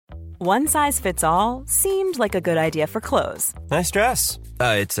One size fits all seemed like a good idea for clothes. Nice dress.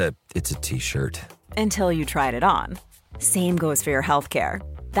 It's a t-shirt. Until you tried it on. Same goes for your healthcare.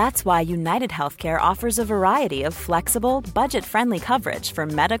 That's why United Healthcare offers a variety of flexible, budget-friendly coverage for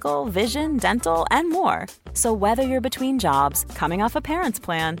medical, vision, dental, and more. So whether you're between jobs, coming off a parent's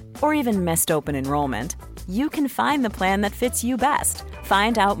plan, or even missed open enrollment, you can find the plan that fits you best.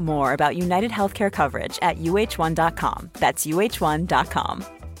 Find out more about United Healthcare coverage at uh1.com. That's uh1.com.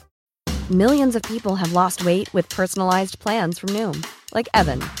 Millions of people have lost weight with personalized plans from Noom. Like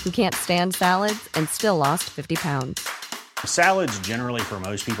Evan, who can't stand salads and still lost 50 pounds. Salads generally for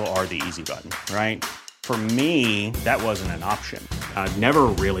most people are the easy button, right? For me, that wasn't an option. I never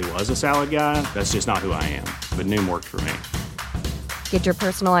really was a salad guy. That's just not who I am. But Noom worked for me. Get your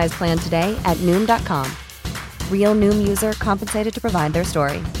personalized plan today at Noom.com. Real Noom user compensated to provide their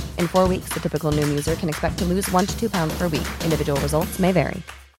story. In 4 weeks, the typical Noom user can expect to lose 1 to 2 pounds per week. Individual results may vary.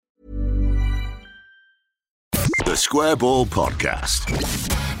 The Square Ball Podcast.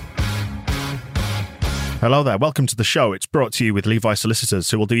 Hello there, welcome to the show. It's brought to you with Levi Solicitors,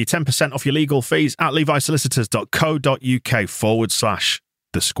 who will do you 10% off your legal fees at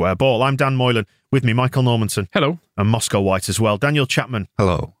levisolicitors.co.uk/the Square Ball. I'm Dan Moylan, with me Michael Normanson. Hello. And Moscow White as well. Daniel Chapman.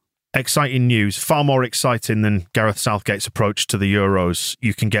 Hello. Exciting news, far more exciting than Gareth Southgate's approach to the Euros.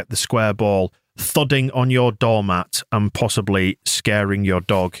 You can get the Square Ball thudding on your doormat and possibly scaring your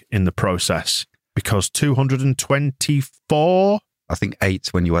dog in the process. Because 224? I think 8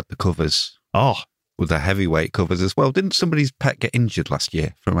 when you had the covers. Oh. With the heavyweight covers as well. Didn't somebody's pet get injured last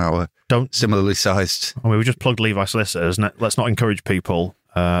year from our similarly sized? I mean, we just plugged Levi Solicitors. Let's not encourage people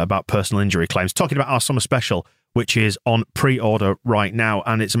about personal injury claims. Talking about our summer special, which is on pre-order right now,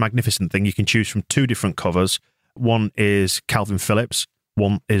 and it's a magnificent thing. You can choose from 2 different covers. One is Calvin Phillips,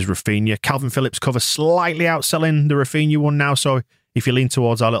 one is Rafinha. Calvin Phillips cover slightly outselling the Rafinha one now, so if you lean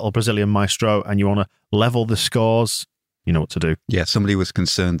towards our little Brazilian maestro and you want to level the scores, you know what to do. Yeah, somebody was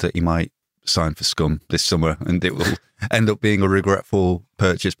concerned that he might sign for Scum this summer and it will end up being a regretful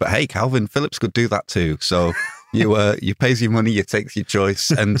purchase. But hey, Calvin Phillips could do that too. So you pays your money, you take your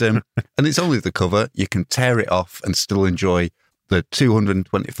choice, and it's only the cover. You can tear it off and still enjoy the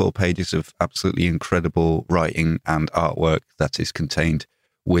 224 pages of absolutely incredible writing and artwork that is contained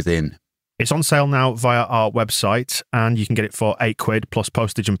within. It's on sale now via our website, and you can get it for £8 plus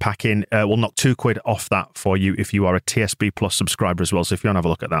postage and packing. We'll knock £2 off that for you if you are a TSB Plus subscriber as well. So if you want to have a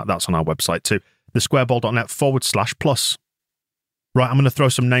look at that, that's on our website too. thesquareball.net/plus. Right, I'm going to throw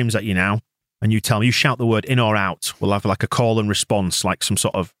some names at you now, and you tell me, you shout the word in or out. We'll have like a call and response, like some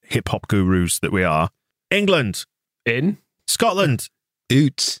sort of hip hop gurus that we are. England. In. Scotland.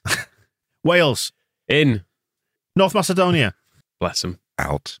 Oot. Wales. In. North Macedonia. Bless them.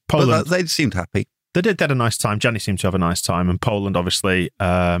 Out. Poland. But they seemed happy. They did get a nice time. Jenny seemed to have a nice time. And Poland, obviously,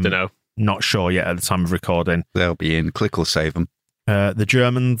 don't know. Not sure yet at the time of recording. They'll be in. Click will save them. The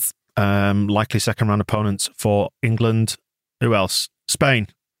Germans, likely second round opponents for England. Who else? Spain.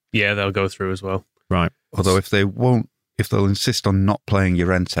 Yeah, they'll go through as well. Right. Although if they'll insist on not playing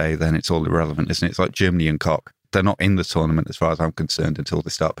Llorente, then it's all irrelevant, isn't it? It's like Germany and Koch. They're not in the tournament as far as I'm concerned until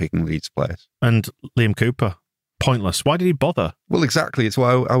they start picking Leeds players. And Liam Cooper. Pointless. Why did he bother? Well, exactly. It's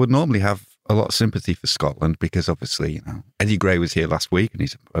why I would normally have a lot of sympathy for Scotland, because obviously, Eddie Gray was here last week and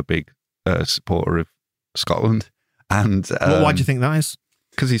he's a big supporter of Scotland. And why do you think that is?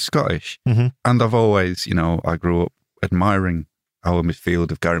 Because he's Scottish. Mm-hmm. And I've always, I grew up admiring our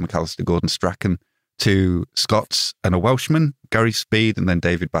midfield of Gary McAllister, Gordon Strachan, to Scots and a Welshman, Gary Speed, and then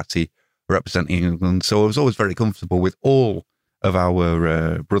David Batty representing England. So I was always very comfortable with all of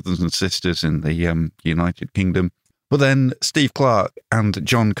our brothers and sisters in the United Kingdom. But then Steve Clarke and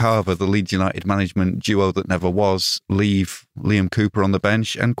John Carver, the Leeds United management duo that never was, leave Liam Cooper on the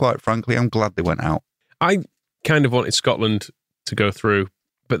bench. And quite frankly, I'm glad they went out. I kind of wanted Scotland to go through,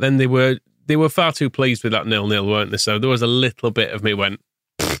 but then they were far too pleased with that 0-0, weren't they? So there was a little bit of me went,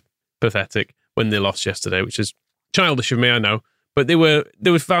 pathetic, when they lost yesterday, which is childish of me, I know. But there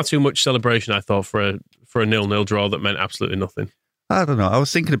was far too much celebration, I thought, for a 0-0 draw that meant absolutely nothing. I don't know. I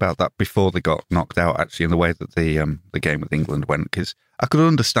was thinking about that before they got knocked out, actually, in the way that the game with England went, because I could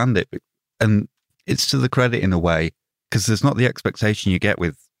understand it. And it's to the credit in a way, because there's not the expectation you get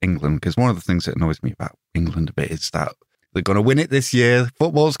with England. Because one of the things that annoys me about England a bit is that they're going to win it this year.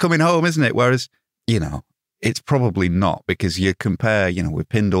 Football's coming home, isn't it? Whereas, it's probably not, because you compare, we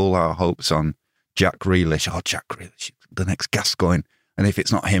pinned all our hopes on Jack Grealish. Oh, Jack Grealish, the next Gascoigne. And if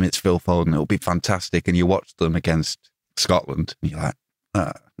it's not him, it's Phil Foden. It'll be fantastic. And you watch them against Scotland, and you're like,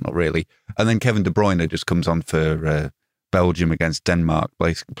 not really. And then Kevin De Bruyne just comes on for Belgium against Denmark,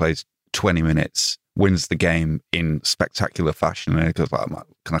 basically plays 20 minutes, wins the game in spectacular fashion. And it goes like,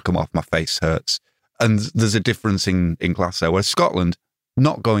 can I come off? My face hurts. And there's a difference in class there, where Scotland,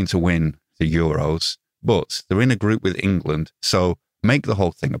 not going to win the Euros, but they're in a group with England. So make the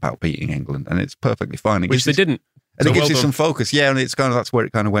whole thing about beating England, and it's perfectly fine. Which they didn't. And it gives you some focus. Yeah, and it's kind of, that's where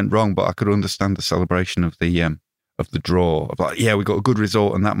it kind of went wrong. But I could understand the celebration of the draw. Of like, yeah, we got a good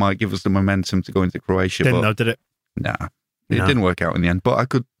result, and that might give us the momentum to go into Croatia. Didn't know, did it? Nah, it didn't work out in the end. But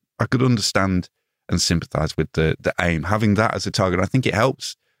I could understand and sympathise with the aim, having that as a target. I think it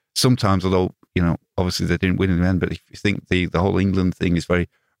helps sometimes, although, you know, obviously they didn't win in the end. But if you think the whole England thing is very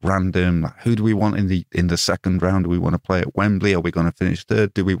random, like, who do we want in the second round? Do we want to play at Wembley? Are we going to finish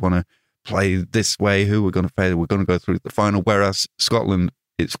third? Do we want to play this way? Who we're going to play? We're going to go through the final. Whereas Scotland,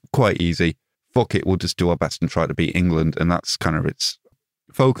 it's quite easy. Fuck it, we'll just do our best and try to beat England. And that's kind of its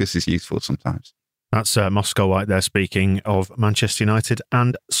focus is useful sometimes. That's Moscow White there, speaking of Manchester United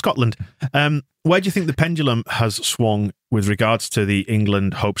and Scotland. Where do you think the pendulum has swung with regards to the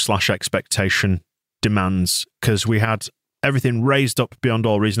England hope/expectation demands? Because we had everything raised up beyond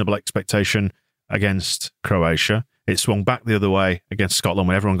all reasonable expectation against Croatia. It swung back the other way against Scotland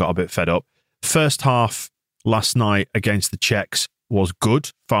when everyone got a bit fed up. First half last night against the Czechs was good,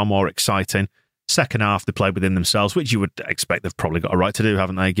 far more exciting. Second half, they played within themselves, which you would expect they've probably got a right to do,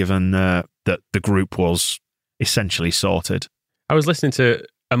 haven't they, given that the group was essentially sorted. I was listening to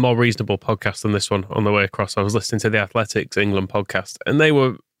a more reasonable podcast than this one on the way across. I was listening to the Athletics England podcast, and they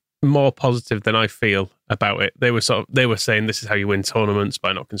were more positive than I feel about it. They were saying this is how you win tournaments,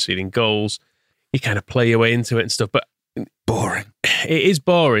 by not conceding goals. You kind of play your way into it and stuff, but boring. It is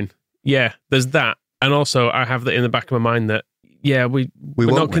boring. Yeah, there's that. And also I have that in the back of my mind that, yeah, we're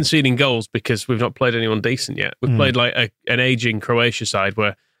not conceding goals because we've not played anyone decent yet. We've played like an aging Croatia side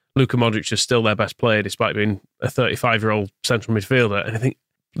where Luka Modric is still their best player despite being a 35-year-old central midfielder. And I think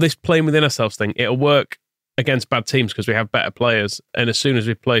this playing within ourselves thing, it'll work against bad teams because we have better players. And as soon as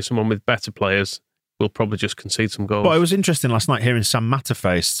we play someone with better players, we'll probably just concede some goals. Well, it was interesting last night hearing Sam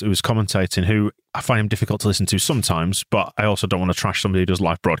Matterface, who was commentating, who I find him difficult to listen to sometimes, but I also don't want to trash somebody who does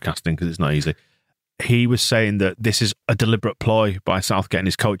live broadcasting because it's not easy. He was saying that this is a deliberate ploy by Southgate and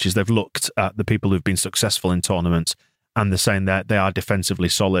his coaches. They've looked at the people who've been successful in tournaments and they're saying that they are defensively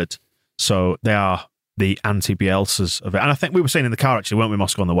solid. So they are the anti-Bielsas of it. And I think we were saying in the car, actually, weren't we,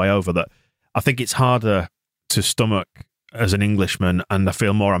 Moscow, on the way over, that I think it's harder to stomach as an Englishman, and I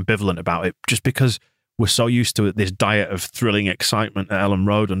feel more ambivalent about it just because we're so used to this diet of thrilling excitement at Ellen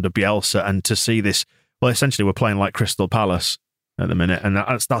Road under Bielsa, and to see this, well, essentially we're playing like Crystal Palace at the minute, and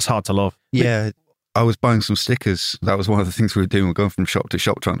that's hard to love. Yeah, I was buying some stickers. That was one of the things we were doing. We're going from shop to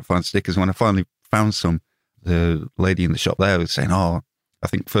shop trying to find stickers. When I finally found some, the lady in the shop there was saying, oh, I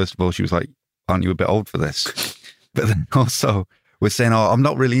think first of all, she was like, aren't you a bit old for this? But then also we're saying, oh, I'm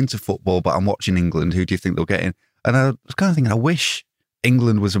not really into football, but I'm watching England. Who do you think they'll get in? And I was kind of thinking, I wish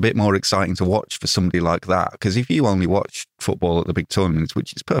England was a bit more exciting to watch for somebody like that. Because if you only watch football at the big tournaments,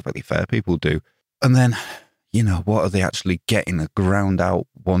 which is perfectly fair, people do, and then, you know, what are they actually getting? A ground out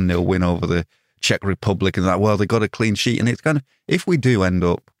 1-0 win over the Czech Republic, and that, well, they got a clean sheet. And it's kind of, if we do end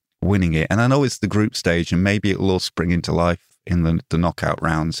up winning it, and I know it's the group stage and maybe it'll all spring into life in the knockout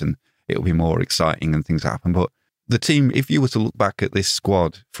rounds and it'll be more exciting and things happen. But the team, if you were to look back at this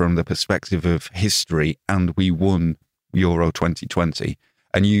squad from the perspective of history, and we won Euro 2020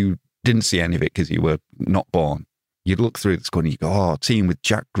 and you didn't see any of it because you were not born, you'd look through the squad and you go, oh, team with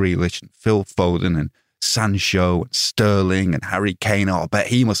Jack Grealish and Phil Foden and Sancho and Sterling and Harry Kane. Oh, I bet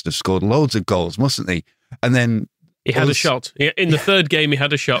he must have scored loads of goals, mustn't he? And then he had a shot. In the third game, he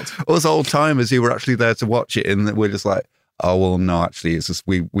had a shot. Us old timers who were actually there to watch it, and we're just like, oh, well, no, actually, it's just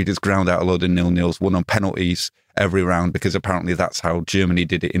we just ground out a load of 0-0s, won on penalties every round, because apparently that's how Germany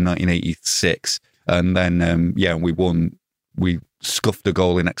did it in 1986. And then, we won. We scuffed a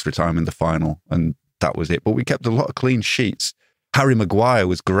goal in extra time in the final, and that was it. But we kept a lot of clean sheets. Harry Maguire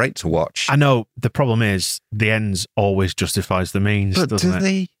was great to watch. I know. The problem is the ends always justifies the means, but doesn't do it?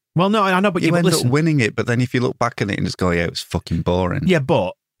 They? Well, no, I know, but you end listen. up winning it. But then if you look back at it and just go, yeah, it was fucking boring. Yeah,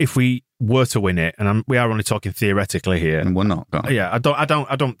 but if we were to win it, and we are only talking theoretically here, and we're not going. Yeah, I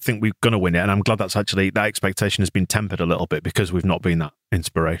don't think we're going to win it, and I'm glad that's actually, that expectation has been tempered a little bit because we've not been that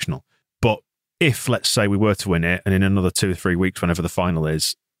inspirational. But if, let's say, we were to win it, and in another 2 or 3 weeks, whenever the final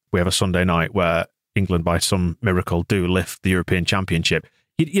is, we have a Sunday night where England, by some miracle, do lift the European Championship,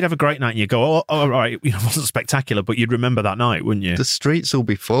 you'd have a great night and you go, oh, all right, it wasn't spectacular, but you'd remember that night, wouldn't you? The streets will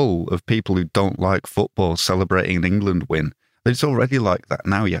be full of people who don't like football celebrating an England win. It's already like that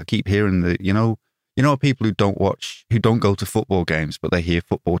now. Yeah, I keep hearing the, you know, people who don't go to football games, but they hear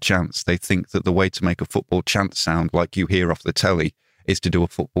football chants. They think that the way to make a football chant sound like you hear off the telly is to do a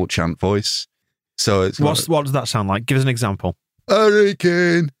football chant voice. So it's what does that sound like? Give us an example.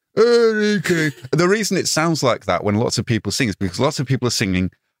 Hurricane, hurricane. The reason it sounds like that when lots of people sing is because lots of people are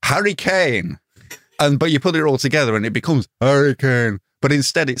singing hurricane, but you put it all together and it becomes hurricane. But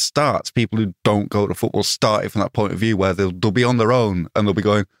instead, it starts. People who don't go to football start it from that point of view where they'll be on their own and they'll be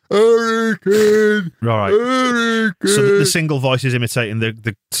going hurricane, right? Hurricane. So the single voice is imitating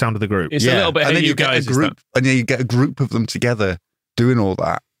the sound of the group. It's a little bit. And then you get guys, a group, and then you get a group of them together doing all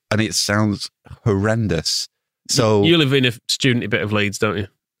that, and it sounds horrendous. So you live in a student bit of Leeds, don't you?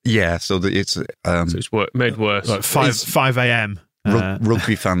 Yeah. So that it's so it's made worse. Like 5 a.m.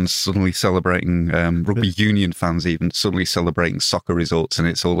 Rugby fans suddenly celebrating, rugby union fans even suddenly celebrating soccer results, and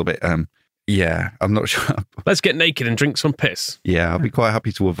it's all a bit, I'm not sure. Let's get naked and drink some piss. Yeah, I'll be quite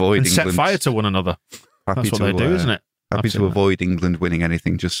happy to avoid and England. set fire to one another. That's what they do, isn't it? Happy to avoid England winning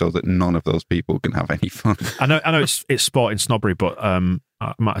anything just so that none of those people can have any fun. I know it's sport in snobbery, but I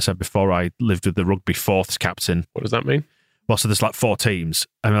might have said before I lived with the rugby fourths captain. What does that mean? Well, so there's like 4 teams.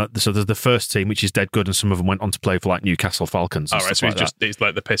 And so there's the first team, which is dead good, and some of them went on to play for like Newcastle Falcons. All right, so it's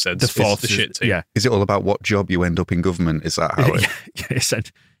like the piss heads. The fourth, the shit team. Yeah. Is it all about what job you end up in government? Is that how it... yeah,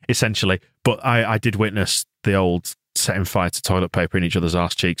 essentially. But I did witness the old setting fire to toilet paper in each other's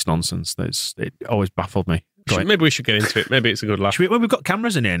arse cheeks nonsense. It always baffled me. Maybe we should get into it. Maybe it's a good laugh. We've got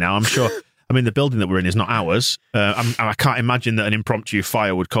cameras in here now, I'm sure. I mean, the building that we're in is not ours. I can't imagine that an impromptu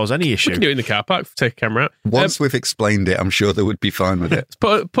fire would cause any issue. We can do it in the car park. Take a camera out. Once we've explained it, I'm sure they would be fine with it.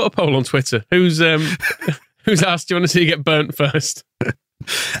 Put a poll on Twitter. Who's asked, do you want to see you get burnt first?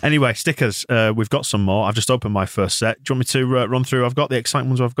 Anyway, stickers. We've got some more. I've just opened my first set. Do you want me to run through? I've got the exciting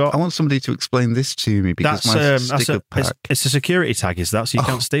ones I've got. I want somebody to explain this to me because my sticker pack... It's a security tag, is that? So you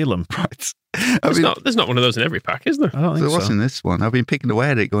can't steal them. Right. There's not one of those in every pack, is there? I don't think so. What's in this one? I've been picking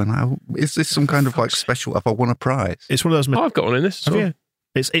away at it going, is this some kind of like special, have I won a prize? It's one of those... I've got one in this. So.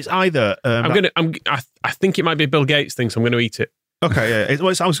 It's either... I think it might be a Bill Gates thing, so I'm going to eat it. Okay, yeah. I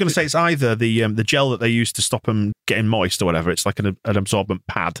was going to say it's either the gel that they use to stop them getting moist or whatever. It's like an absorbent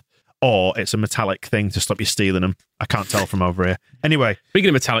pad, or it's a metallic thing to stop you stealing them. I can't tell from over here. Anyway, speaking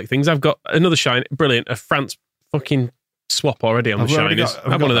of metallic things, I've got another shine. Brilliant, a France fucking swap already on the shinies.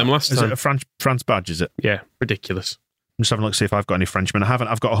 I had one of them last time. Is it a France badge? Is it? Yeah, ridiculous. I'm just having a look to see if I've got any Frenchmen. I haven't.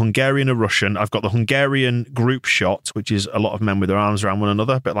 I've got a Hungarian, a Russian. I've got the Hungarian group shot, which is a lot of men with their arms around one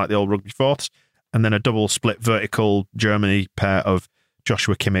another, a bit like the old rugby fourths. And then a double split vertical Germany pair of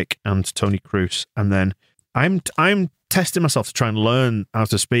Joshua Kimmich and Tony Kroos. And then I'm testing myself to try and learn how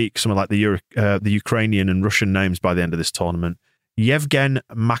to speak some of like the Ukrainian and Russian names by the end of this tournament. Yevgen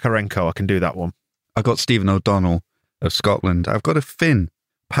Makarenko, I can do that one. I got Stephen O'Donnell of Scotland. I've got a Finn,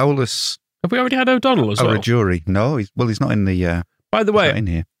 Paulus. Have we already had O'Donnell as well? Jury. No, he's not in the. By the way, in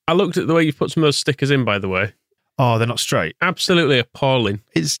here. I looked at the way you put some of those stickers in. By the way, oh, they're not straight. Absolutely appalling.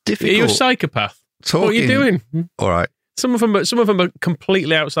 It's difficult. Are you a psychopath? Talking. What are you doing? All right. Some of them are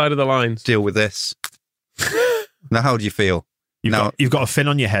completely outside of the lines. Deal with this. Now, how do you feel? You've got a fin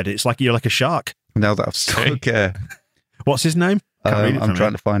on your head. It's like you're like a shark. Now that I've stuck. What's his name? I'm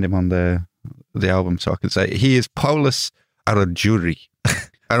trying to find him on the album so I can say he is Paulus Arajuri.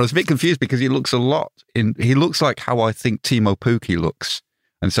 And I was a bit confused because he looks he looks like how I think Timo Pukki looks.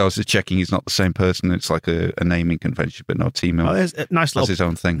 And so I was just checking he's not the same person. It's like a naming convention, but no, Timo has his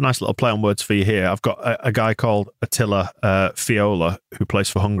own thing. Nice little play on words for you here. I've got a guy called Attila Fiola who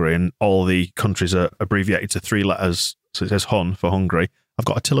plays for Hungary, and all the countries are abbreviated to 3 letters. So it says Hun for Hungary. I've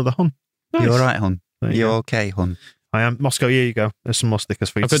got Attila the Hun. Nice. You're all right, Hun. You're okay, Hun. I am. Moscow, here you go. There's some more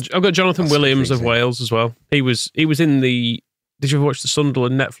stickers for you. I've got Jonathan Williams of Wales as well. He was in the... Did you ever watch the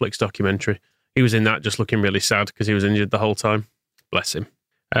Sunderland Netflix documentary? He was in that just looking really sad because he was injured the whole time. Bless him.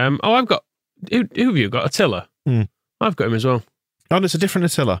 I've got... Who have you got? Attila? I've got him as well. Oh, it's a different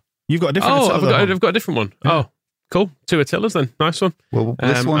Attila. You've got a different Attila. I've got a different one. Yeah. Oh, cool. 2 Attilas then. Nice one. Well,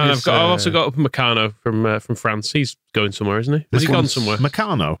 this one I've also got Upamecano from France. He's going somewhere, isn't he? Has he gone somewhere?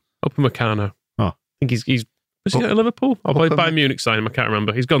 Meccano? Upamecano. Oh. I think he's... Was he at Liverpool? I'll play Bayern Munich sign him. I can't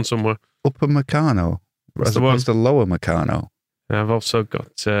remember. He's gone somewhere. Upamecano. As opposed to Lower Meccano. I've also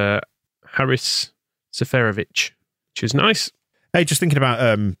got Haris Seferovic, which is nice. Hey, just thinking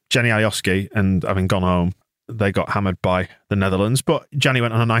about Jenny Ioski and having gone home, they got hammered by the Netherlands, but Jenny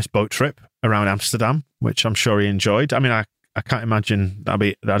went on a nice boat trip around Amsterdam, which I'm sure he enjoyed. I mean, I can't imagine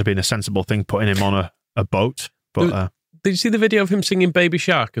that'd have been a sensible thing, putting him on a boat. But did you see the video of him singing Baby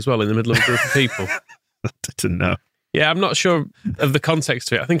Shark as well in the middle of a group of people? I didn't know. Yeah, I'm not sure of the context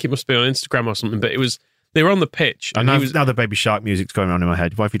to it. I think it must be on Instagram or something, but they were on the pitch. And now the Baby Shark music's going around in my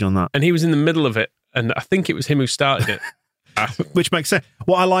head. Why have you done that? And he was in the middle of it, and I think it was him who started it. Which makes sense.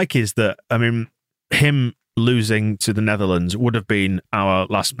 What I like is that, I mean, him losing to the Netherlands would have been our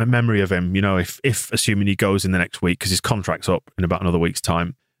last memory of him, if assuming he goes in the next week, because his contract's up in about another week's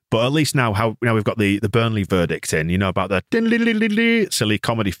time. But at least now we've got the Burnley verdict in, about the silly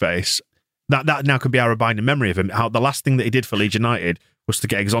comedy face. That now could be our abiding memory of him. How the last thing that he did for Leeds United was to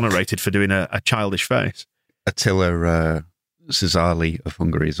get exonerated for doing a childish face. Attila Cesali of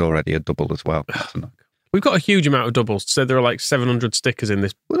Hungary is already a double as well. We've got a huge amount of doubles. So there are like 700 stickers in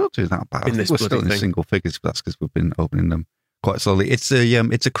this. We're not doing that bad. In this We're still in thing. single figures, but that's because we've been opening them quite slowly. It's a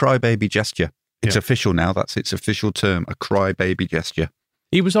crybaby gesture. It's official now. That's its official term, a crybaby gesture.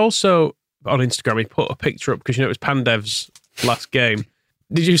 He was also on Instagram. He put a picture up because it was Pandev's last game.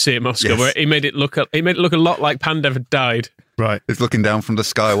 Did you see it, Moscow? Yes. Where he made it look a lot like Pandev had died. Right. He's looking down from the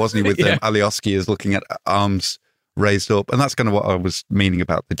sky, wasn't he? With Alioski is looking at arms raised up, and that's kind of what I was meaning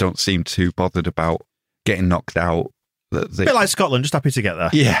about. They don't seem too bothered about getting knocked out. A bit like Scotland, just happy to get there.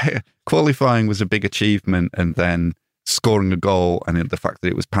 Yeah, qualifying was a big achievement, and then scoring a goal, and the fact that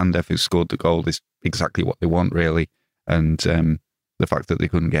it was Pandev who scored the goal is exactly what they want, really. And the fact that they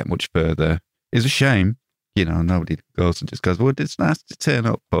couldn't get much further is a shame. Nobody goes and just goes, well, it's nice to turn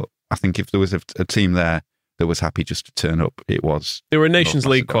up. But I think if there was a team there that was happy just to turn up, it was. They were a Nations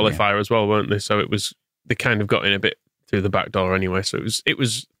League qualifier as well, weren't they? So they kind of got in a bit through the back door anyway. So it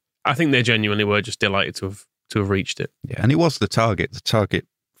was. I think they genuinely were just delighted to have reached it. Yeah, and it was the target. The target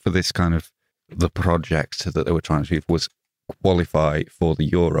for this kind of the project that they were trying to achieve was qualify for the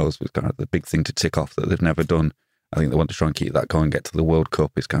Euros. Was kind of the big thing to tick off that they've never done. I think they want to try and keep that going. Get to the World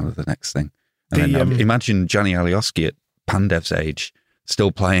Cup is kind of the next thing. And then imagine Gianni Alioski at Pandev's age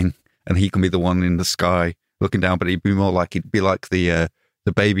still playing, and he can be the one in the sky looking down. But he'd be like the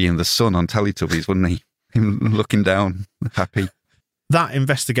baby in the sun on Teletubbies, wouldn't he? Him looking down, happy. That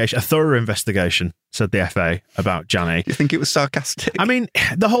investigation, a thorough investigation, said the FA about Gianni. You think it was sarcastic? I mean,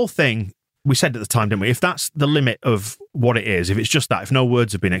 the whole thing, we said at the time, didn't we? If that's the limit of what it is, if it's just that, if no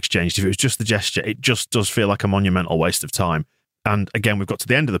words have been exchanged, if it was just the gesture, it just does feel like a monumental waste of time. And again, we've got to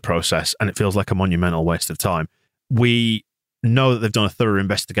the end of the process and it feels like a monumental waste of time. We know that they've done a thorough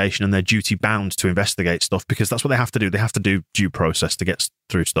investigation and they're duty bound to investigate stuff because that's what they have to do. They have to do due process to get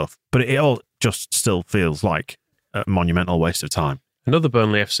through stuff. But it all just still feels like a monumental waste of time. Another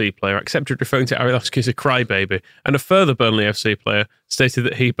Burnley FC player accepted referring to Alioski as a crybaby, and a further Burnley FC player stated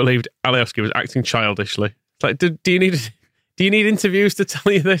that he believed Alioski was acting childishly. It's like, do you need interviews to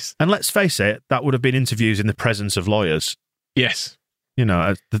tell you this? And let's face it, that would have been interviews in the presence of lawyers. Yes.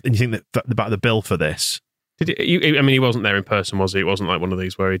 And you think that about the bill for this? He wasn't there in person, was he? It wasn't like one of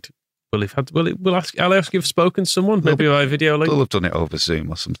these where will ask Alioski have spoken to someone, maybe by video link? They'll have done it over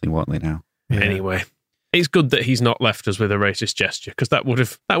Zoom or something, won't they now? Yeah. Anyway. It's good that he's not left us with a racist gesture because that would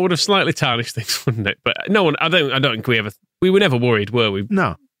have slightly tarnished things, wouldn't it? But no one, I don't think we were never worried, were we?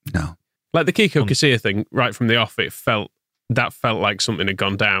 No. Like the Kiko Casilla thing, right from the off, it felt like something had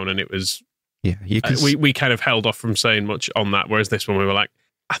gone down, and it was. Yeah, we kind of held off from saying much on that, whereas this one we were like,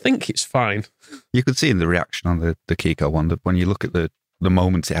 I think it's fine. You could see in the reaction on the Kiko one that when you look at the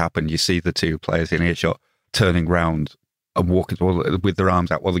moment it happened, you see the two players in earshot turning round and walking with their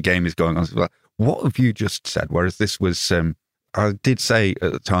arms out while the game is going on. It's like, what have you just said? Whereas this was, I did say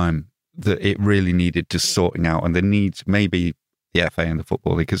at the time that it really needed just sorting out, and there needs maybe the FA and the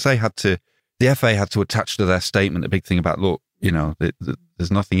Football League, because the FA had to attach to their statement a big thing about, look,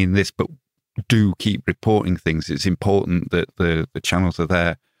 there's nothing in this, but do keep reporting things. It's important that the channels are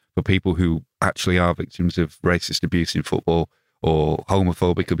there for people who actually are victims of racist abuse in football or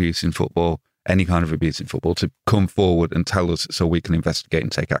homophobic abuse in football, any kind of abuse in football, to come forward and tell us so we can investigate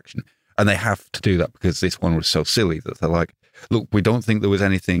and take action. And they have to do that because this one was so silly that they're like, look, we don't think there was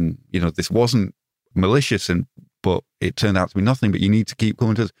anything, this wasn't malicious, but it turned out to be nothing, but you need to keep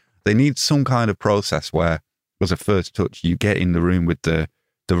coming to us. They need some kind of process where, as a first touch, you get in the room with the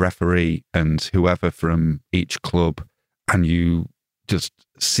referee and whoever from each club, and you just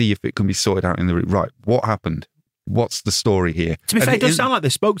see if it can be sorted out in the room. Right, what happened? What's the story here? To be fair, it does sound like they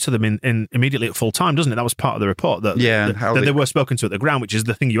spoke to them in immediately at full time, doesn't it? That was part of the report that they were spoken to at the ground, which is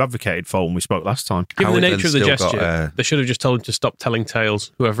the thing you advocated for when we spoke last time. Given the nature of the gesture, they should have just told him to stop telling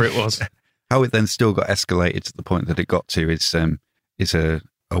tales, whoever it was. How it then still got escalated to the point that it got to is a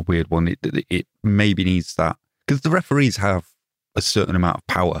weird one. It maybe needs that, because the referees have a certain amount of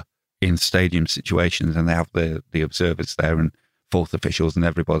power in stadium situations, and they have the observers there and fourth officials and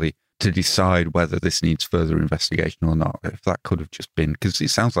everybody to decide whether this needs further investigation or not. If that could have just been, because it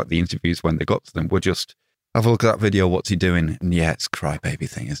sounds like the interviews when they got to them were just, have a look at that video, what's he doing? And yeah, it's a crybaby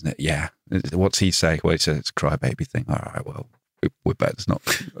thing, isn't it? Yeah. What's he say? Well, he says it's a crybaby thing. All right, well, we better not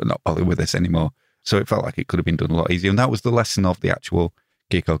bother with this anymore. So it felt like it could have been done a lot easier. And that was the lesson of the actual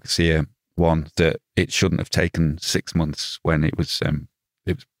Kiko Casilla one that it shouldn't have taken 6 months when it was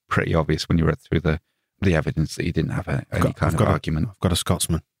pretty obvious when you read through the evidence that he didn't have any kind of argument. I've got a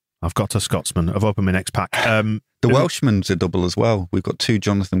Scotsman. I've opened my next pack. The Welshman's a double as well. We've got 2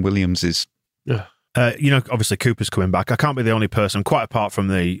 Jonathan Williamses. Obviously Cooper's coming back. I can't be the only person, quite apart from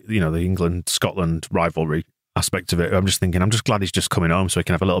the England-Scotland rivalry aspect of it. I'm just glad he's just coming home so he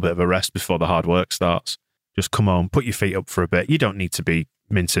can have a little bit of a rest before the hard work starts. Just come home, put your feet up for a bit. You don't need to be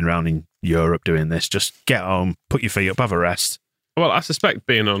mincing around in Europe doing this. Just get home, put your feet up, have a rest. Well, I suspect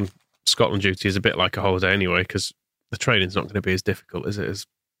being on Scotland duty is a bit like a holiday anyway, because the training's not going to be as difficult as it is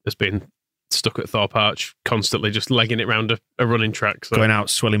as being stuck at Thorpe Arch, constantly just legging it round a running track. So. Going out,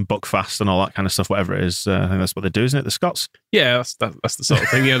 swilling Buckfast and all that kind of stuff, whatever it is. I think that's what they do, isn't it, the Scots? Yeah, that's the sort of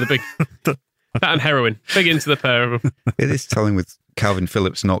thing. Yeah, the big... that and heroin. Big into the pair of them. It is telling with Calvin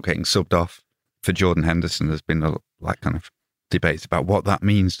Phillips not getting subbed off for Jordan Henderson. There's been kind of debates about what that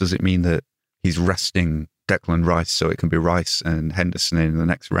means. Does it mean that he's resting Declan Rice so it can be Rice and Henderson in the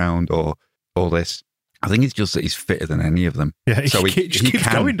next round, or all this? I think it's just that he's fitter than any of them. Yeah, so he keeps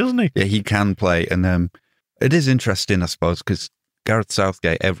going, doesn't he? Yeah, he can play. And it is interesting, I suppose, because Gareth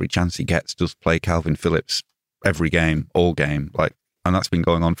Southgate, every chance he gets, does play Calvin Phillips every game, all game. And that's been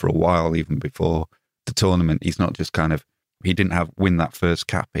going on for a while, even before the tournament. He's not just he didn't win that first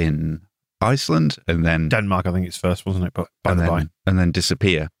cap in Iceland and then... Denmark, I think it's first, wasn't it? But and then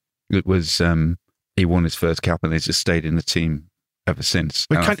disappear. It was, he won his first cap and he's just stayed in the team ever since.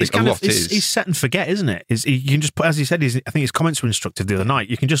 He's set and forget, isn't it? You can just put, as he said, I think his comments were instructive the other night.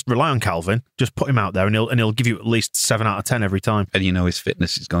 You can just rely on Calvin, just put him out there, and he'll give you at least 7 out of 10 every time. And his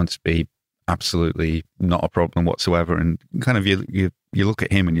fitness is going to be absolutely not a problem whatsoever. And kind of you look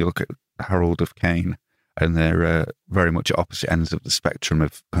at him and you look at Harold of Kane, and they're very much at opposite ends of the spectrum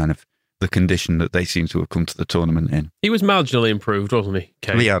of kind of the condition that they seem to have come to the tournament in. He was marginally improved, wasn't he,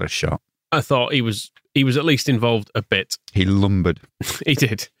 Kane? He had a shot. I thought he was at least involved a bit. He lumbered. He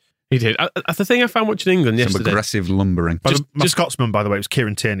did. The thing I found watching England yesterday... Some aggressive lumbering. My Scotsman, by the way, was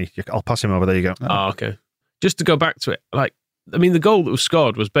Kieran Tierney. I'll pass him over. There you go. Oh, okay. Just to go back to it, the goal that was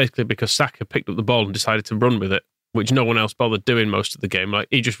scored was basically because Saka picked up the ball and decided to run with it, which no one else bothered doing most of the game.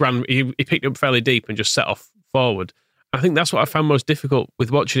 He just ran, he picked it up fairly deep and just set off forward. I think that's what I found most difficult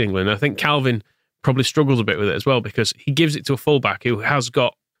with watching England. I think Calvin probably struggles a bit with it as well, because he gives it to a fullback who has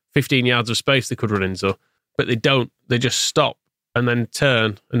got 15 yards of space they could run into, but they don't. They just stop and then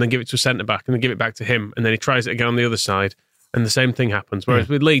turn and then give it to a centre-back and then give it back to him, and then he tries it again on the other side, and the same thing happens. Whereas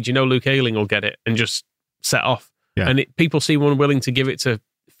with Leeds, Luke Ayling will get it and just set off. Yeah. And people seem unwilling to give it to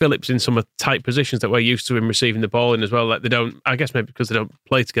Phillips in some tight positions that we're used to him receiving the ball in as well. They don't, I guess maybe because they don't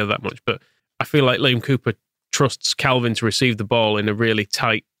play together that much, but I feel like Liam Cooper trusts Calvin to receive the ball in a really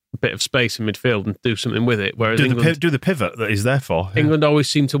tight bit of space in midfield and do something with it. Whereas England do the pivot that he's there for. Yeah. England always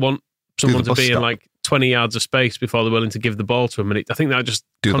seem to want someone to be in 20 yards of space before they're willing to give the ball to him. And I think that just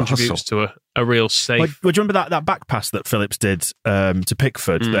contributes to a real safe... do you remember that back pass that Phillips did to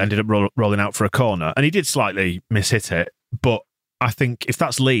Pickford that ended up rolling out for a corner? And he did slightly miss-hit it, but I think if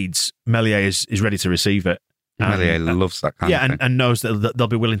that's Leeds, Meslier is ready to receive it. Meslier loves that kind of thing. and knows that they'll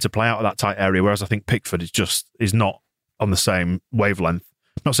be willing to play out of that tight area, whereas I think Pickford is not on the same wavelength.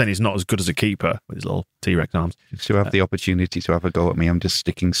 I'm not saying he's not as good as a keeper with his little T-Rex arms. To have the opportunity to have a go at me, I'm just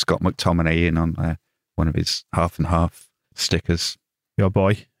sticking Scott McTominay in on one of his half and half stickers. Your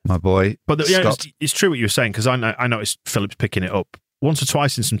boy. My boy. But it's true what you were saying, because I noticed Phillips picking it up once or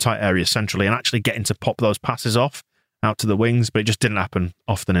twice in some tight areas centrally and actually getting to pop those passes off out to the wings, but it just didn't happen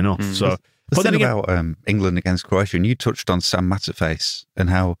often enough. So, the thing about England against Croatia, and you touched on Sam Matterface and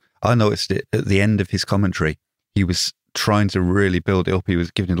how I noticed it at the end of his commentary, he was trying to really build it up. He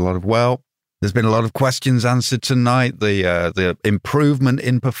was giving it a lot of, there's been a lot of questions answered tonight. The improvement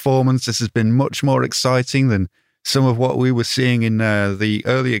in performance, this has been much more exciting than some of what we were seeing in the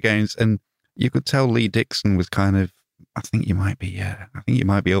earlier games. And you could tell Lee Dixon was kind of, I think you might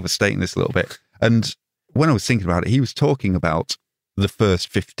be overstating this a little bit. And when I was thinking about it, he was talking about the first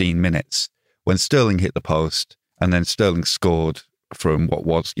 15 minutes when Sterling hit the post and then Sterling scored from what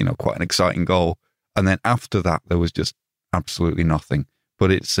was, quite an exciting goal. And then after that, there was just absolutely nothing.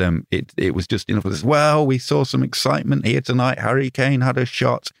 But it was just enough of this. Well, we saw some excitement here tonight. Harry Kane had a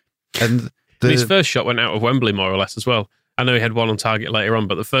shot, and his first shot went out of Wembley more or less as well. I know he had one on target later on,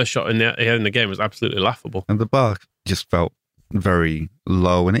 but the first shot he had in the game was absolutely laughable. And the bar just felt very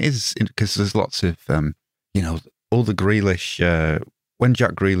low, and it is because there's lots of all the Grealish. When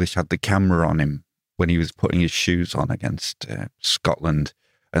Jack Grealish had the camera on him when he was putting his shoes on against Scotland.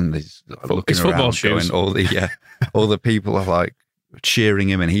 And he's looking around, going, all the people are cheering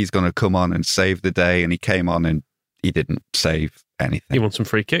him, and he's going to come on and save the day. And he came on and he didn't save anything. He won some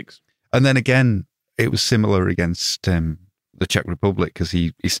free kicks. And then again, it was similar against the Czech Republic because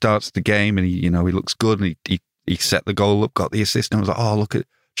he starts the game and he looks good and he set the goal up, got the assist, and I was like, oh, look at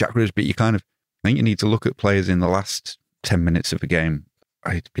Jack Grealish. But I think you need to look at players in the last 10 minutes of a game.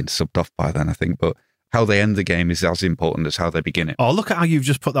 I'd been subbed off by then, I think, but how they end the game is as important as how they begin it. Oh, look at how you've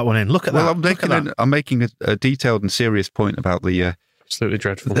just put that one in. Look at that. I'm making a detailed and serious point about the absolutely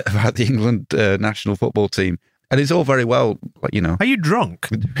dreadful about the England national football team, and it's all very well, Are you drunk?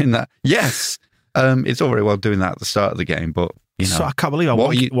 In that, yes, it's all very well doing that at the start of the game, but So I can't believe how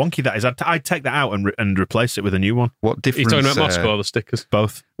wonky that is. I'd take that out and replace it with a new one. What difference? You're talking about Moscow or the stickers?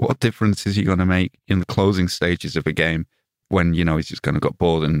 Both. What difference is he going to make in the closing stages of a game when he's just kind of got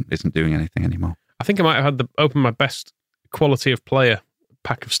bored and isn't doing anything anymore? I think I might have had open my best quality of player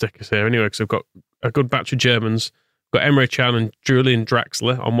pack of stickers here anyway, because I've got a good batch of Germans. I've got Emre Can and Julian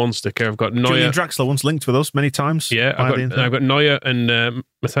Draxler on one sticker. I've got Neuer. Julian Draxler once linked with us many times. Yeah, I've got Neuer and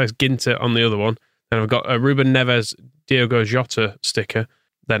Matthias Ginter on the other one. Then I've got a Ruben Neves, Diogo Jota sticker.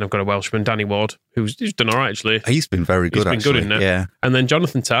 Then I've got a Welshman, Danny Ward, who's done all right, actually. He's been very good, He's been good in there. Yeah. And then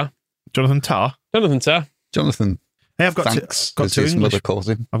Jonathan Tah. Jonathan. Hey, I've got Thanks, two his English. mother calls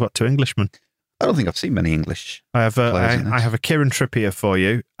him. I've got two Englishmen. I don't think I've seen many English. I have players in this. I have a Kieran Trippier for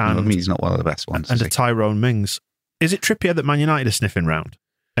you, and I mean, he's not one of the best ones. and is a he? Tyrone Mings. Is it Trippier that Man United are sniffing round?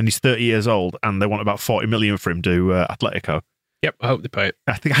 And he's 30 years old, and they want about 40 million for him to Atletico. Yep, I hope they pay it.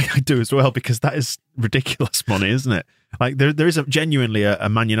 I think I do as well, because that is ridiculous money, isn't it? Like there is genuinely a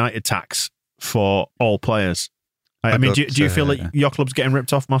Man United tax for all players. I mean, do you feel that your club's getting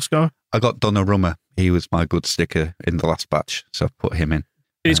ripped off, Moscow? I got Donnarumma. He was my good sticker in the last batch, so I've put him in.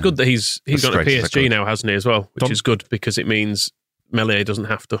 It's good that he's got a straight as I PSG could. now, hasn't he, as well? Which is good because it means Melier doesn't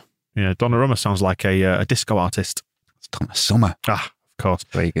have to. Yeah, Donnarumma sounds like a disco artist. It's Thomas Summer. Ah, of course.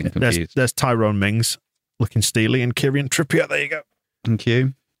 Where you getting confused? There's Tyrone Mings looking steely, and Kieran Trippier. There you go. Thank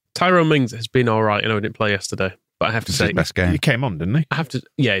you. Tyrone Mings has been all right. I know he didn't play yesterday, but I have to It's say, his best game. He came on, didn't he?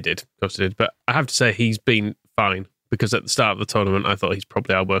 yeah, he did. Of course he did. But I have to say he's been fine, because at the start of the tournament, I thought he's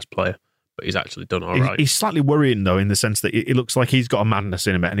probably our worst player, but he's actually done all right. He's slightly worrying, though, in the sense that it looks like he's got a madness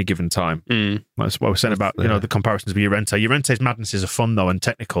in him at any given time. That's what we're saying about the comparisons with Llorente. Llorente's madnesses are fun, though, and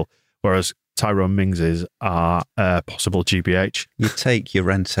technical, whereas Tyrone Mings's are possible GBH. You'd take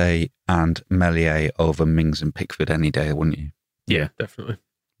Llorente and Melier over Mings and Pickford any day, wouldn't you? Yeah, definitely.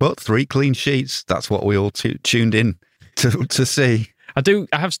 But 3 clean sheets, that's what we all tuned in to see. I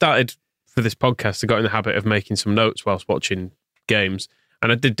have started for this podcast. I got in the habit of making some notes whilst watching games.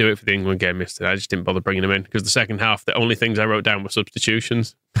 And I did do it for the England game yesterday. I just didn't bother bringing them in because the second half, the only things I wrote down were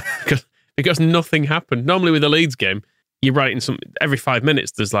substitutions because nothing happened. Normally with the Leeds game, you're writing something every 5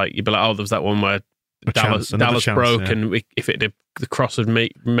 minutes. You'd be like, oh, there was that one where Dallas broke, yeah. and if the cross had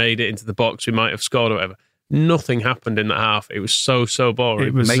made it into the box, we might have scored or whatever. Nothing happened in that half. It was so boring.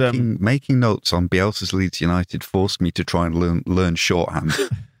 It was making notes on Bielsa's Leeds United forced me to try and learn shorthand.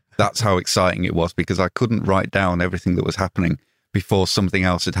 That's how exciting it was, because I couldn't write down everything that was happening before something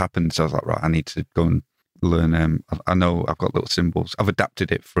else had happened. So I was like, right, I need to go and learn. I know I've got little symbols. I've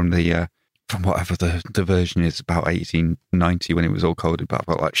adapted it from from whatever the version is, about 1890 when it was all coded. But I've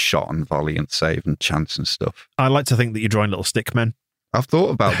got like shot and volley and save and chance and stuff. I like to think that you're drawing little stick men. I've thought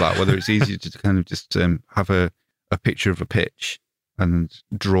about that, whether it's easier to kind of just have a picture of a pitch and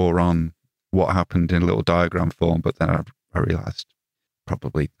draw on what happened in a little diagram form. But then I realised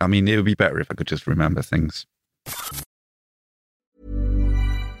probably, I mean, it would be better if I could just remember things.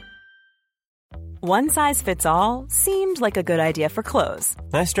 One size fits all seemed like a good idea for clothes.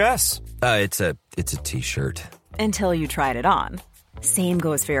 Nice dress. It's a t-shirt. Until you tried it on. Same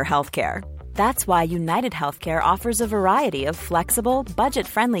goes for your healthcare. That's why United Healthcare offers a variety of flexible,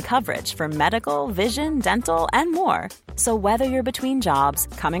 budget-friendly coverage for medical, vision, dental, and more. So whether you're between jobs,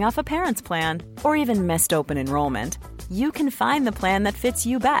 coming off a parent's plan, or even missed open enrollment, you can find the plan that fits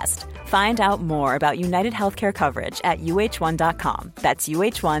you best. Find out more about United Healthcare coverage at uh1.com. That's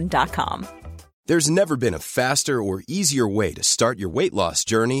uh1.com. There's never been a faster or easier way to start your weight loss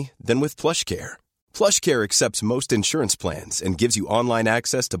journey than with PlushCare. PlushCare accepts most insurance plans and gives you online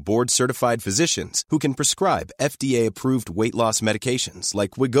access to board-certified physicians who can prescribe FDA-approved weight loss medications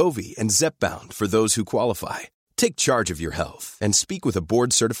like Wegovy and Zepbound for those who qualify. Take charge of your health and speak with a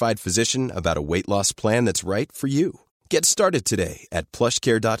board-certified physician about a weight loss plan that's right for you. Get started today at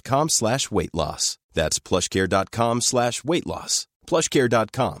plushcare.com/weight loss. That's plushcare.com/weight loss.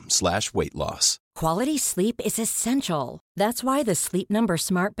 plushcare.com/weight loss. Quality sleep is essential. That's why the Sleep Number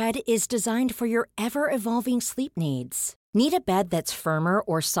Smart Bed is designed for your ever-evolving sleep needs. Need a bed that's firmer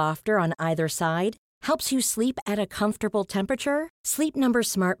or softer on either side? Helps you sleep at a comfortable temperature? Sleep Number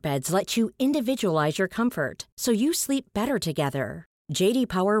Smart Beds let you individualize your comfort so you sleep better together. JD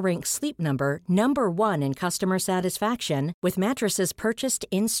Power ranks Sleep Number number 1 in customer satisfaction with mattresses purchased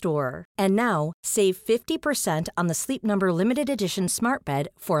in-store. And now, save 50% on the Sleep Number Limited Edition Smart Bed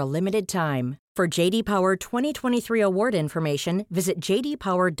for a limited time. For JD Power 2023 award information, visit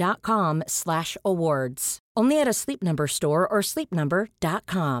jdpower.com/awards. Only at a Sleep Number store or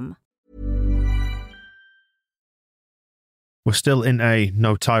sleepnumber.com. We're still in a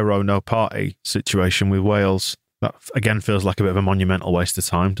no Tyro, no party situation with Wales. That, again, feels like a bit of a monumental waste of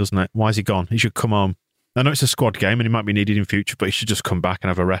time, doesn't it? Why is he gone? He should come home. I know it's a squad game and he might be needed in future, but he should just come back and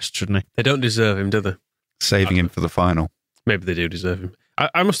have a rest, shouldn't he? They don't deserve him, do they? Saving him for the final. Maybe they do deserve him.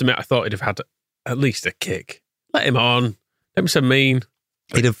 I must admit, I thought he'd have had at least a kick. Let him on. Don't be so mean.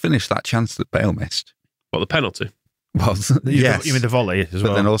 He'd have finished that chance that Bale missed. What, the penalty? Well, yes. You mean the volley as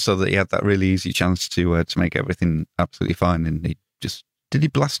well? But then also that he had that really easy chance to make everything absolutely fine, and he just... Did he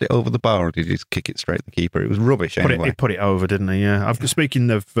blast it over the bar or did he just kick it straight at the keeper? It was rubbish anyway. He put it over, didn't he? Yeah. Speaking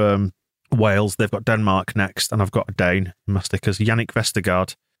of Wales, they've got Denmark next, and I've got a Dane in my stickers, Yannick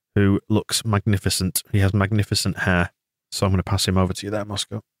Vestergaard, who looks magnificent. He has magnificent hair. So I'm going to pass him over to you there,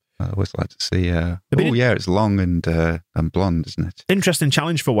 Moscow. I always like to see... it's long and blonde, isn't it? Interesting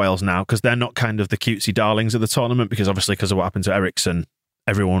challenge for Wales now, because they're not kind of the cutesy darlings of the tournament, because obviously because of what happened to Eriksson,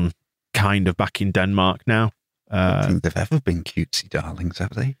 everyone kind of back in Denmark now. I don't think they've ever been cutesy darlings,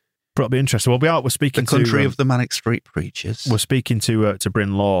 have they? Probably interesting. Well, we're speaking to... The country of the Manic Street Preachers. We're speaking to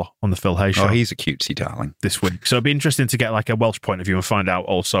Bryn Law on the Phil Hay show. Oh, he's a cutesy darling. This week. So it'd be interesting to get like a Welsh point of view and find out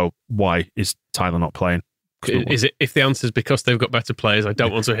also why is Tyler not playing. Is it, if the answer is because they've got better players, I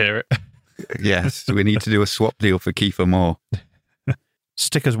don't want to hear it. Yes, we need to do a swap deal for Kiefer Moore.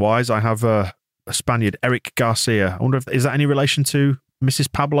 Stickers wise, I have a Spaniard, Eric Garcia. I wonder if is that any relation to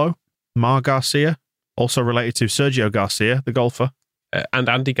Mrs. Pablo, Mar Garcia? Also related to Sergio Garcia, the golfer. And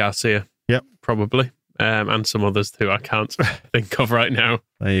Andy Garcia. Yep. Probably. And some others who I can't think of right now.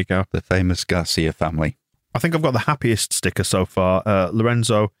 There you go. The famous Garcia family. I think I've got the happiest sticker so far.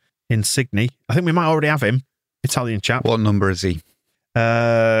 Lorenzo Insigne. I think we might already have him. Italian chap. What number is he?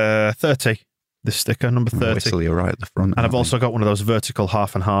 30. This sticker, number 30. Whistle, you're right at the front. And I've also got one of those vertical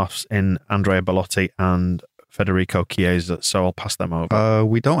half and halves in Andrea Bellotti and Federico Chiesa, so I'll pass them over.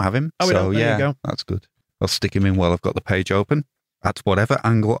 We don't have him. Oh, we don't. There you go. That's good. I'll stick him in while I've got the page open at whatever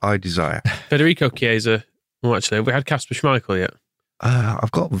angle I desire. Federico Chiesa. Well, actually, have we had Kasper Schmeichel yet?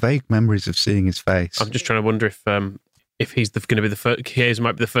 I've got vague memories of seeing his face. I'm just trying to wonder if he's going to be the first. Chiesa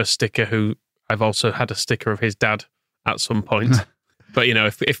might be the first sticker who I've also had a sticker of his dad at some point. But, you know,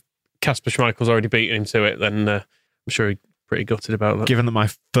 if Kasper Schmeichel's already beaten him to it, then I'm sure he's pretty gutted about that. Given that my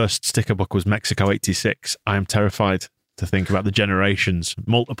first sticker book was Mexico 86, I am terrified to think about the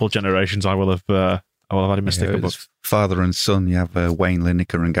multiple generations I will have had in my sticker book. Father and son, you have Wayne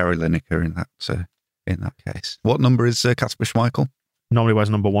Lineker and Gary Lineker in that case. What number is Kasper Schmeichel? Normally wears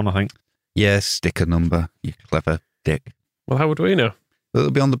number 1, I think. Yes, sticker number, you clever dick. Well, how would we know?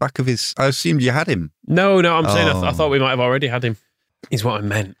 It'll be on the back of his... I assumed you had him. No, I'm saying I thought we might have already had him. Is what I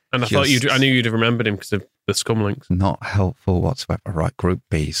meant. And I knew you'd have remembered him because of the scum links. Not helpful whatsoever. Right, Group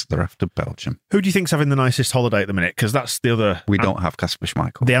B, so they're after Belgium. Who do you think's having the nicest holiday at the minute? Because that's the other... We don't have Kasper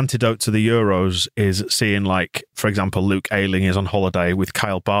Schmeichel. The antidote to the Euros is seeing, like, for example, Luke Ayling is on holiday with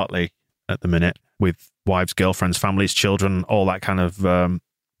Kyle Bartley at the minute, with wives, girlfriends, families, children, all that kind of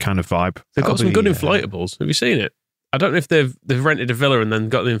vibe. They've got some good inflatables. Have you seen it? I don't know if they've rented a villa and then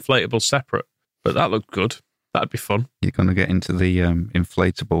got the inflatables separate, but that looked good. That'd be fun. You're going to get into the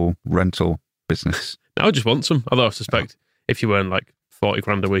inflatable rental business. No, I just want some. Although I suspect if you earn like 40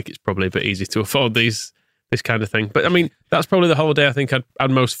 grand a week, it's probably a bit easy to afford this kind of thing. But I mean, that's probably the holiday I think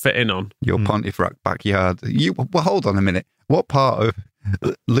I'd most fit in on. Your Pontefract backyard. Well, hold on a minute. What part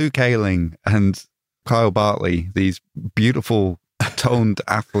of Luke Ayling and Kyle Bartley, these beautiful toned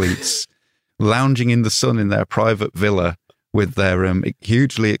athletes, lounging in the sun in their private villa with their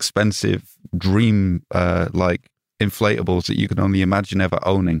hugely expensive dream like inflatables that you can only imagine ever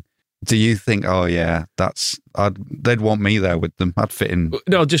owning. Do you think, oh yeah, they'd want me there with them? I'd fit in.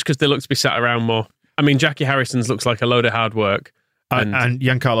 No, just because they look to be sat around more. I mean, Jackie Harrison's looks like a load of hard work. And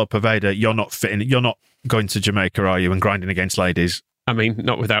Giancarlo Poveda, you're not going to Jamaica, are you, and grinding against ladies? I mean,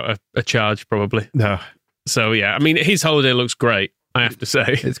 not without a charge, probably. No. So yeah, I mean, his holiday looks great, I have to say.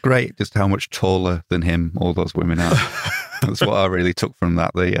 It's great just how much taller than him all those women are. That's what I really took from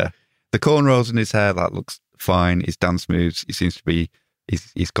that. The cornrows in his hair, that looks fine. His dance moves, he seems to be,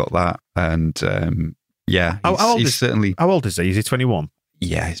 he's got that. And he's certainly... How old is he? Is he 21?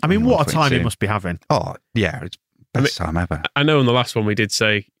 Yeah. I mean, what a time he must be having. Oh, yeah. It's best time ever. I know in the last one we did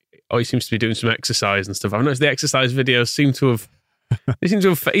say, he seems to be doing some exercise and stuff. I've noticed the exercise videos seem to have...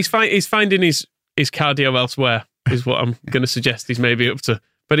 he's finding his cardio elsewhere. is what I'm going to suggest he's maybe up to.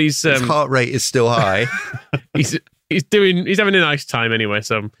 But his heart rate is still high. he's having a nice time anyway,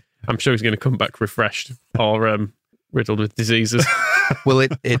 so I'm sure he's going to come back refreshed or riddled with diseases. Well,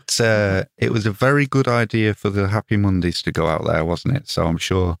 it was a very good idea for the Happy Mondays to go out there, wasn't it? So I'm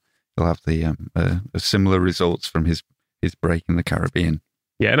sure he'll have the similar results from his break in the Caribbean.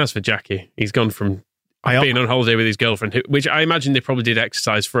 Yeah, and as for Jackie, he's gone from being on holiday with his girlfriend, which I imagine they probably did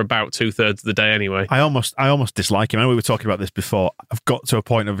exercise for about 2/3 of the day anyway. I almost dislike him. I know we were talking about this before. I've got to a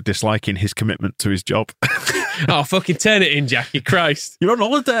point of disliking his commitment to his job. Oh, fucking turn it in, Jackie. Christ. You're on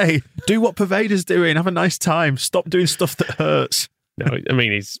holiday. Do what Pervader's doing. Have a nice time. Stop doing stuff that hurts. No, I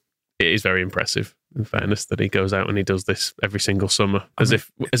mean, it is very impressive, in fairness, that he goes out and he does this every single summer, as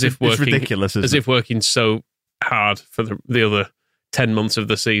if working, it's ridiculous, as if working so hard for the other 10 months of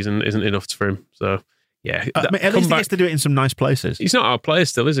the season isn't enough for him. So, yeah. at least he gets to do it in some nice places. He's not our player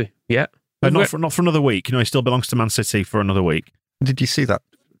still, is he? Yeah. Not for another week. He still belongs to Man City for another week. Did you see that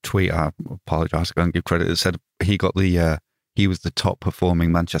tweet? I apologise, I can't give credit. It said he got he was the top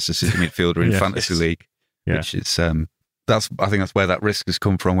performing Manchester City midfielder in Fantasy League, which is I think that's where that risk has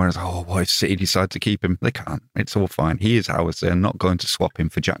come from. Whereas, why if City decide to keep him? They can't. It's all fine. He is ours. They're not going to swap him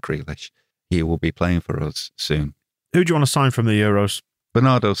for Jack Grealish. He will be playing for us soon. Who do you want to sign from the Euros?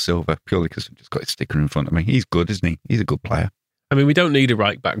 Bernardo Silva, purely because I've just got his sticker in front of me. He's good, isn't he? He's a good player. I mean, we don't need a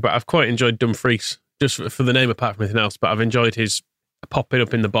right back, but I've quite enjoyed Dumfries, just for the name apart from anything else. But I've enjoyed his popping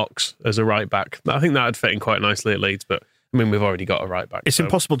up in the box as a right back. I think that would fit in quite nicely at Leeds, but I mean, we've already got a right back. It's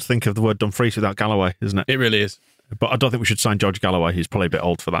impossible to think of the word Dumfries without Galloway, isn't it? It really is. But I don't think we should sign George Galloway. He's probably a bit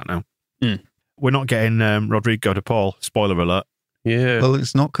old for that now. Mm. We're not getting Rodrigo de Paul. Spoiler alert. Yeah. Well,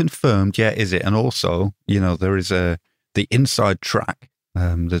 it's not confirmed yet, is it? And also, there is the inside track.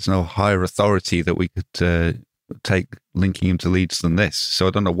 There's no higher authority that we could take linking him to Leeds than this. So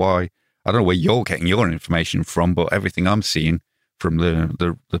I don't know why. I don't know where you're getting your information from, but everything I'm seeing from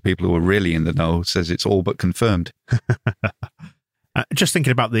the people who are really in the know says it's all but confirmed. Just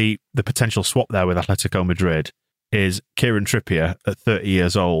thinking about the potential swap there with Atletico Madrid is Kieran Trippier at 30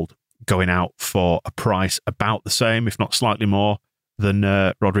 years old going out for a price about the same, if not slightly more, than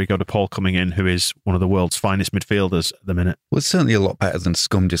Rodrigo de Paul coming in, who is one of the world's finest midfielders at the minute. Well, it's certainly a lot better than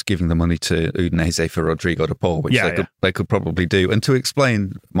Scum just giving the money to Udinese for Rodrigo de Paul, which they could probably do. And to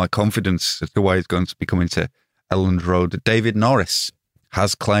explain my confidence as to why he's going to be coming to Elland Road, David Norris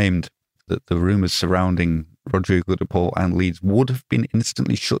has claimed that the rumours surrounding Rodrigo de Paul and Leeds would have been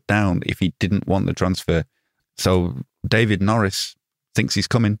instantly shut down if he didn't want the transfer. So David Norris thinks he's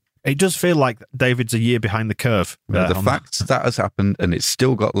coming. It does feel like David's a year behind the curve. The fact that has happened and it's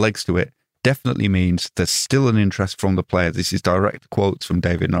still got legs to it definitely means there's still an interest from the player. This is direct quotes from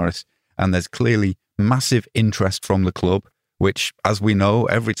David Norris. And there's clearly massive interest from the club, which, as we know,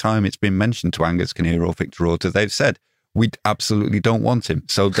 every time it's been mentioned to Angus Kinnear or Victor Orta, they've said, we absolutely don't want him.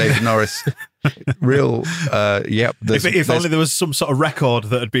 So David Norris, If only there was some sort of record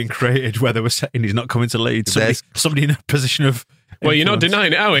that had been created where they were saying he's not coming to Leeds. Somebody in a position of influence. Well, you're not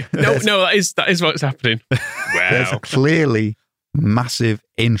denying it, are we? No, that is what's happening. Wow. There's clearly massive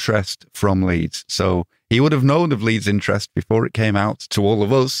interest from Leeds. So he would have known of Leeds' interest before it came out to all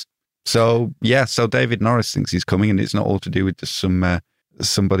of us. So, so David Norris thinks he's coming, and it's not all to do with just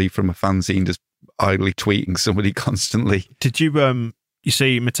somebody from a fanzine just idly tweeting somebody constantly. Did you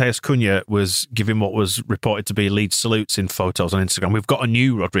see Mateus Cunha was giving what was reported to be Leeds salutes in photos on Instagram? We've got a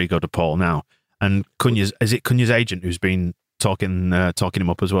new Rodrigo de Paul now, and Cunha's agent who's been talking him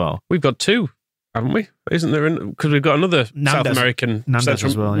up as well? We've got two, haven't we? Isn't there? Because we've got another South American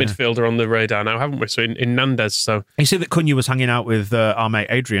central midfielder on the radar now, haven't we? So in Nandez. So you see that Cunha was hanging out with our mate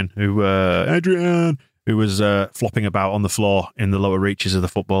Adrian, who was flopping about on the floor in the lower reaches of the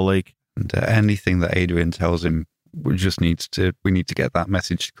Football League. And anything that Adrian tells him, we need to get that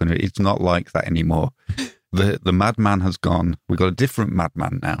message to Cunha. It's not like that anymore. The madman has gone. We've got a different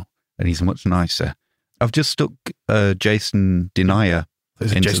madman now, and he's much nicer. I've just stuck Jason Denayer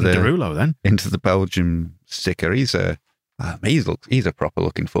into the Belgium sticker. He's a proper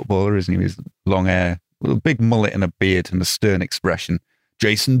looking footballer, isn't he? He's long hair, with a big mullet and a beard and a stern expression.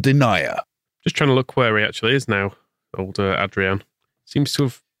 Jason Denayer. Just trying to look where he actually is now. Old Adrian seems to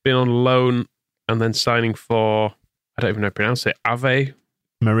have been on loan and then signing for, I don't even know how to pronounce it, Ave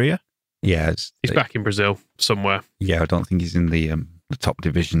Maria. Yeah, he's back in Brazil somewhere. Yeah, I don't think he's in the top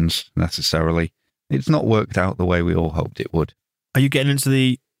divisions necessarily. It's not worked out the way we all hoped it would. Are you getting into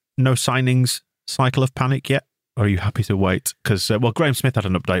the no signings cycle of panic yet? Or are you happy to wait? Because, Graham Smith had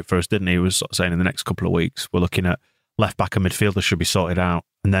an update for us, didn't he? He was sort of saying in the next couple of weeks, we're looking at left back and midfielder should be sorted out,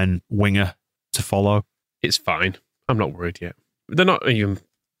 and then winger to follow. It's fine. I'm not worried yet. They're not even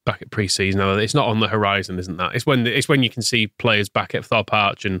back at pre-season. It's not on the horizon, isn't that? It's when you can see players back at Thorpe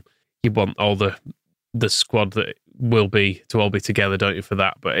Arch, and you want all the squad that will be to all be together, don't you, for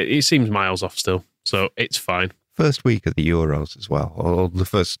that? But it seems miles off still, so it's fine. First week of the Euros as well, or the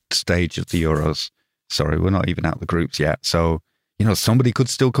first stage of the Euros. Sorry, we're not even out the groups yet. So, somebody could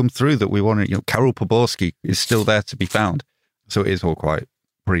still come through that we want to, Karol Poborski is still there to be found. So it is all quite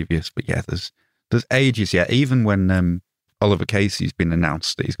previous. But yeah, there's ages yet. Even when Oliver Casey's been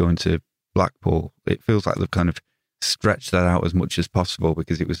announced that he's going to Blackpool, it feels like they've kind of stretched that out as much as possible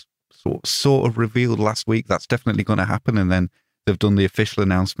because it was sort of revealed last week that's definitely going to happen. And then they've done the official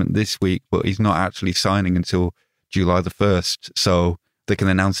announcement this week, but he's not actually signing until July the 1st. So they can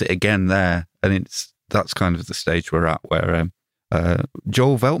announce it again there. And that's kind of the stage we're at where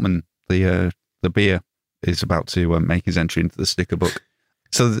Joel Veltman, the beer, is about to make his entry into the sticker book.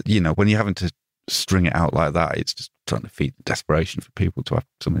 So, that, when you're having to string it out like that, it's just trying to feed the desperation for people to have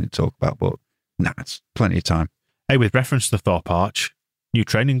something to talk about. But it's plenty of time. Hey, with reference to the Thorpe Arch, new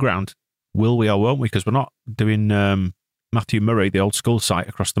training ground, will we or won't we? Because we're not doing Matthew Murray, the old school site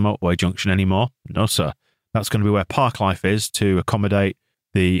across the motorway junction anymore. No, sir. That's going to be where Parklife is to accommodate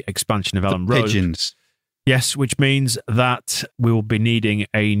the expansion of Ellen Road. Pigeons. Yes, which means that we will be needing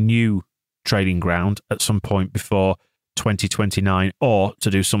a new training ground at some point before 2029, or to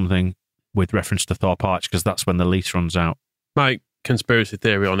do something with reference to Thorpe Arch, because that's when the lease runs out. My conspiracy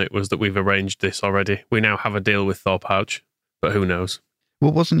theory on it was that we've arranged this already. We now have a deal with Thorpe Arch, but who knows?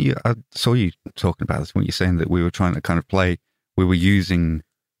 Well, wasn't you? I saw you talking about this. Weren't you saying that we were trying to kind of we were using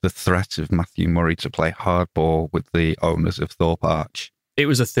the threat of Matthew Murray to play hardball with the owners of Thorpe Arch? It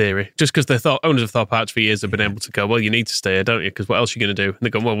was a theory, just because the owners of Thorpe Arch for years have been able to go, well, you need to stay here, don't you? Because what else are you going to do? And they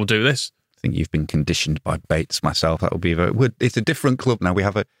go, well, we'll do this. I think you've been conditioned by Bates myself. That would be it's a different club now. We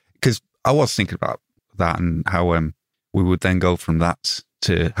have because I was thinking about that and how we would then go from that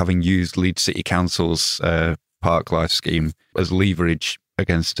to having used Leeds City Council's Parklife scheme as leverage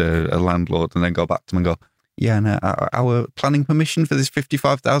against a landlord, and then go back to them and go, yeah, no, our planning permission for this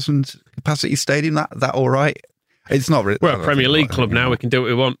 55,000 capacity stadium, that all right? It's not really. We're a Premier League club now. We can do what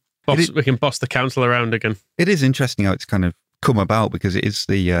we want. We can boss the council around again. It is interesting how it's kind of come about, because it is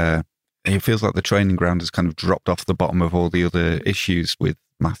it feels like the training ground has kind of dropped off the bottom of all the other issues with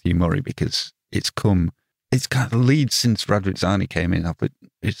Matthew Murray, because it's kind of Leeds since Radrizzani came in. But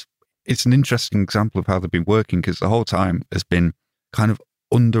it's an interesting example of how they've been working, because the whole time has been kind of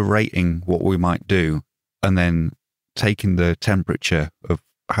underrating what we might do and then taking the temperature of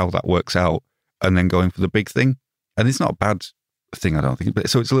how that works out and then going for the big thing. And it's not a bad thing, I don't think. But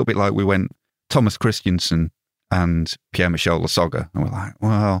so it's a little bit like we went Thomas Christiansen and Pierre-Michel Lasogga, and we're like,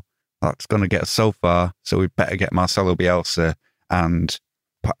 well, that's going to get us so far, so we'd better get Marcelo Bielsa and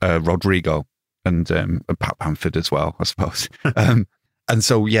Rodrigo and Pat Bamford as well, I suppose. And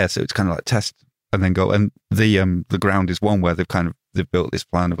so, so it's kind of like test and then go. And the ground is one where they've built this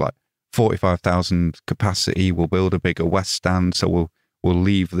plan of like 45,000 capacity. We'll build a bigger West Stand, so we'll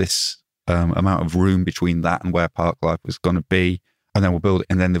leave this amount of room between that and where Parklife was going to be, and then we'll build it.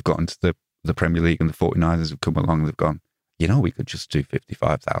 And then they've gotten to the Premier League, and the 49ers have come along and they've gone, we could just do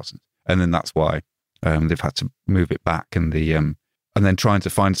 55,000. And then that's why they've had to move it back, and and then trying to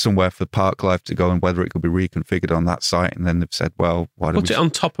find somewhere for Parklife to go and whether it could be reconfigured on that site. And then they've said, well, why don't we put it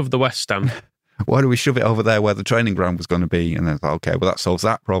on top of the West Stand? Why do we shove it over there where the training ground was going to be? And then it's like, okay, well, that solves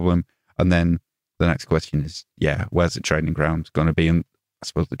that problem. And then the next question is, where's the training ground going to be? And I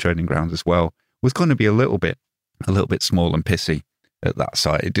suppose the training ground as well was going to be a little bit small and pissy at that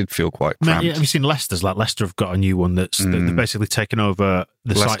site. It did feel quite cramped. Have you seen Leicester's? Like, Leicester have got a new one they've basically taken over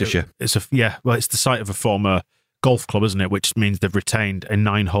the Leicestershire. Site. It's the site of a former golf club, isn't it? Which means they've retained a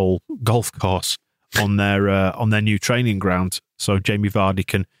 9-hole golf course on their new training ground. So Jamie Vardy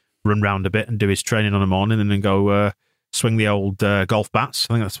can run round a bit and do his training on a morning, and then go swing the old golf bats.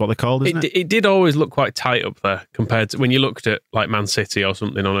 I think that's what they're called, isn't it? It did always look quite tight up there compared to when you looked at like Man City or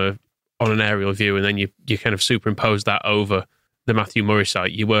something on an aerial view, and then you kind of superimpose that over the Matthew Murray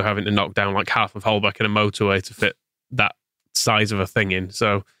site. You were having to knock down like half of Holbeck and a motorway to fit that size of a thing in.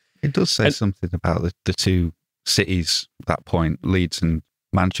 So it does say something about the two cities at that point, Leeds and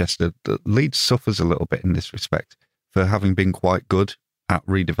Manchester. Leeds suffers a little bit in this respect for having been quite good at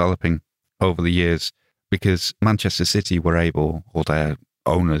redeveloping over the years, because Manchester City were able, or their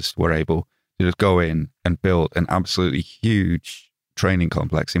owners were able, to just go in and build an absolutely huge training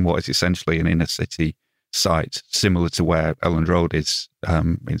complex in what is essentially an inner city site, similar to where Elland Road is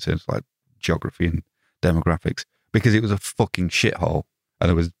in terms of like geography and demographics, because it was a fucking shithole and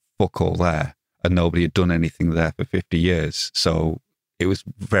there was fuck all there and nobody had done anything there for 50 years. So it was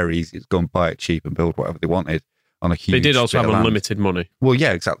very easy to go and buy it cheap and build whatever they wanted. on a huge. They did also bit have of land. unlimited money. Well,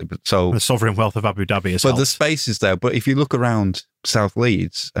 yeah, exactly. But so The sovereign wealth of Abu Dhabi is. but the space is there. But if you look around South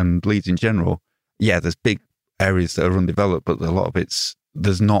Leeds and Leeds in general, yeah, there's big areas that are undeveloped, but a lot of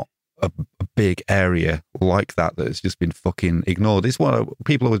there's not a big area like that has just been fucking ignored. It's what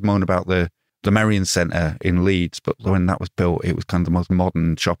people always moan about the Merrion Centre in Leeds, but when that was built, it was kind of the most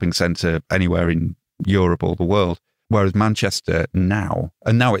modern shopping centre anywhere in Europe or the world. Whereas Manchester now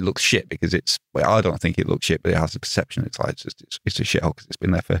it looks shit because I don't think it looks shit, but it has a perception. It's like, it's a shithole because it's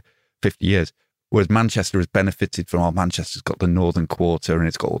been there for 50 years. Whereas Manchester has benefited from, Manchester's got the Northern Quarter and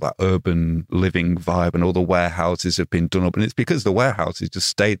it's got all that urban living vibe and all the warehouses have been done up. And it's because the warehouses just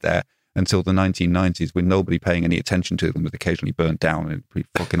stayed there until the 1990s with nobody paying any attention to them, with occasionally burnt down and pretty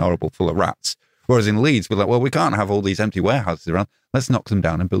fucking horrible, full of rats. Whereas in Leeds, we're like, well, we can't have all these empty warehouses around. Let's knock them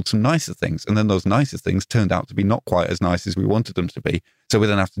down and build some nicer things. And then those nicer things turned out to be not quite as nice as we wanted them to be. So we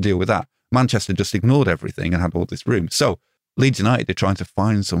then have to deal with that. Manchester just ignored everything and had all this room. So Leeds United are trying to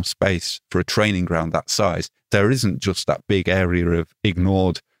find some space for a training ground that size. There isn't just that big area of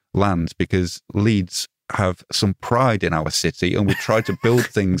ignored land, because Leeds have some pride in our city and we try to build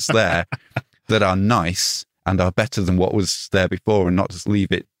things there that are nice and are better than what was there before, and not just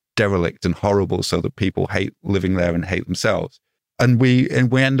leave it derelict and horrible so that people hate living there and hate themselves. And we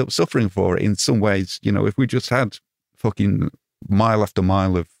end up suffering for it in some ways. You know, if we just had fucking mile after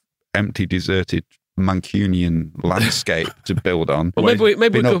mile of empty, deserted Mancunian landscape to build on, well,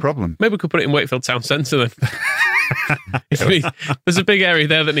 maybe no problem. Maybe we could put it in Wakefield Town Centre then. There's a big area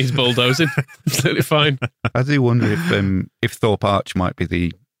there that needs bulldozing. Absolutely fine. I do wonder if Thorpe Arch might be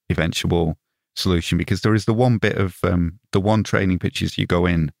the eventual solution, because there is the one bit of the one training pitches you go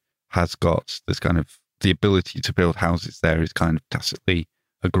in has got this kind of the ability to build houses there is kind of tacitly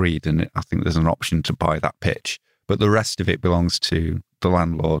agreed, and I think there's an option to buy that pitch, but the rest of it belongs to the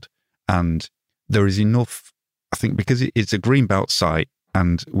landlord. And there is enough, I think, because it's a greenbelt site,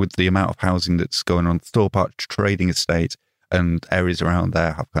 and with the amount of housing that's going on, Thorpe Arch Trading Estate and areas around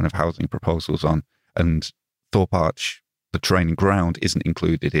there have kind of housing proposals on, and Thorpe Arch, the training ground, isn't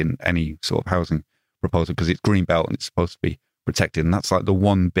included in any sort of housing proposal because it's greenbelt and it's supposed to be protected, and that's like the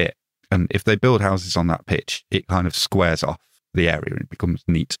one bit. And if they build houses on that pitch, it kind of squares off the area and it becomes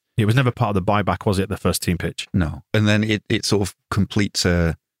neat. It was never part of the buyback, was it, the first team pitch? No. And then it sort of completes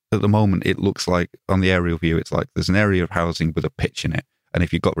at the moment, it looks like on the aerial view, it's like there's an area of housing with a pitch in it. And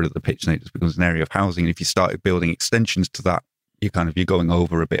if you got rid of the pitch, then it just becomes an area of housing. And if you started building extensions to that, you're going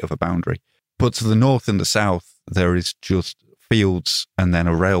over a bit of a boundary. But to the north and the south, there is just fields and then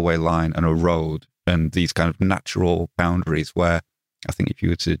a railway line and a road and these kind of natural boundaries where I think if you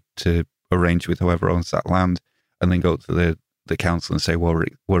were to arrange with whoever owns that land and then go to the council and say, well,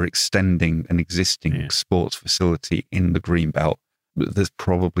 we're extending an existing sports facility in the Greenbelt, there's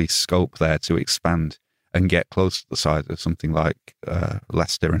probably scope there to expand and get close to the size of something like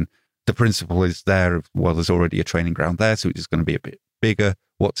Leicester. And the principle is there of, well, there's already a training ground there, so it's just going to be a bit bigger.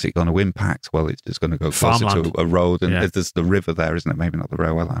 What's it going to impact? Well, it's just going to go closer to a road. And there's the river there, isn't it? Maybe not the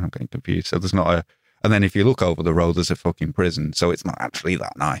railway line. I'm getting confused. So there's not and then if you look over the road, there's a fucking prison. So it's not actually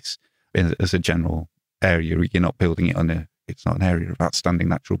that nice as a general area. You're not building it it's not an area of outstanding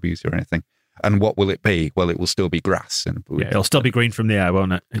natural beauty or anything. And what will it be? Well, it will still be grass. It'll still be green from the air,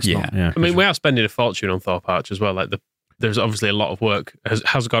 won't it? I mean, we are spending a fortune on Thorpe Arch as well. Like there's obviously a lot of work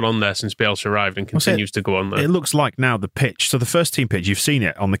has gone on there since Bielsa arrived and continues to go on there. It looks like now the pitch. So the first team pitch, you've seen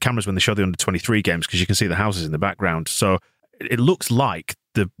it on the cameras when they show the under-23 games because you can see the houses in the background. So it looks like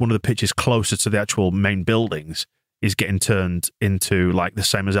one of the pitches closer to the actual main buildings is getting turned into like the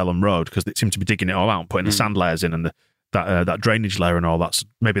same as Ellen Road because they seem to be digging it all out and putting the sand layers in and that drainage layer and all that. So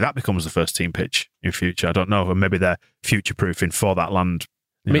maybe that becomes the first team pitch in future. I don't know. And maybe they're future-proofing for that land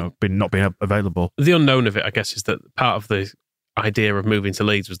not being available. The unknown of it, I guess, is that part of the idea of moving to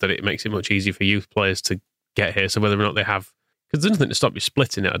Leeds was that it makes it much easier for youth players to get here. So whether or not they have... Because there's nothing to stop you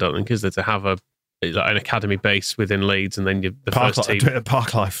splitting it, I don't think, is there, to have an academy base within Leeds and then the first team...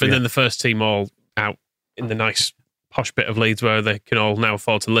 Park life, But then the first team all out in the nice posh bit of Leeds where they can all now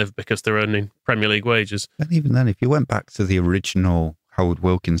afford to live because they're earning Premier League wages. And even then, if you went back to the original Howard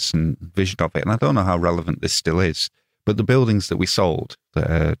Wilkinson vision of it, and I don't know how relevant this still is, but the buildings that we sold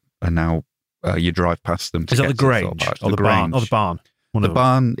that are now, you drive past them. Is that the Grange? Or the barn? Or the barn? The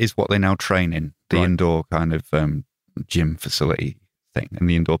barn is what they now train in, the indoor kind of gym facility thing and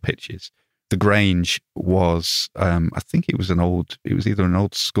the indoor pitches. The Grange was, I think it was either an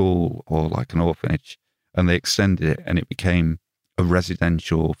old school or like an orphanage, and they extended it and it became a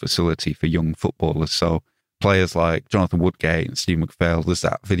residential facility for young footballers. So players like Jonathan Woodgate and Steve McPhail, there's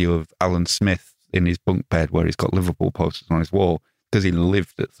that video of Alan Smith in his bunk bed where he's got Liverpool posters on his wall. because he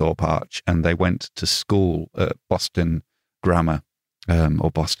lived at Thorpe Arch, and they went to school at Boston Grammar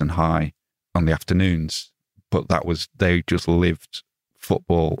or Boston High on the afternoons. But they just lived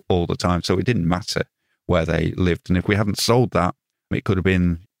football all the time, so it didn't matter where they lived. And if we hadn't sold that, it could have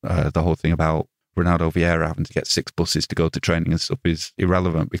been the whole thing about Ronaldo Vieira having to get 6 buses to go to training and stuff is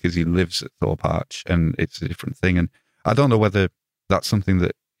irrelevant because he lives at Thorpe Arch, and it's a different thing. And I don't know whether that's something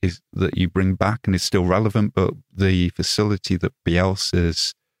that you bring back and is still relevant, but the facility that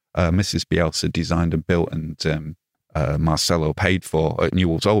Mrs. Bielsa designed and built and Marcelo paid for at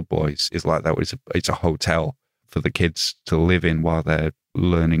Newell's Old Boys is like that. It's a hotel for the kids to live in while they're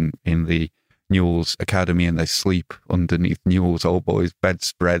learning in the Newell's Academy, and they sleep underneath Newell's Old Boys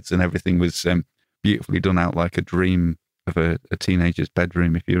bedspreads, and everything was beautifully done out like a dream of a teenager's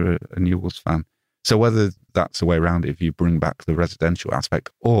bedroom if you're a Newell's fan. So whether that's the way around it, if you bring back the residential aspect,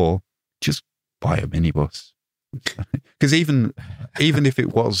 or just buy a minibus. Because even if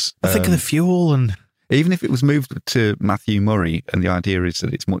it was... I think of the fuel and... Even if it was moved to Matthew Murray, and the idea is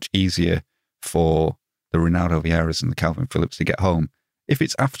that it's much easier for the Ronaldo Vieiras and the Calvin Phillips to get home, if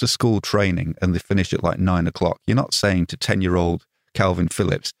it's after school training and they finish at like 9 o'clock, you're not saying to 10-year-old Calvin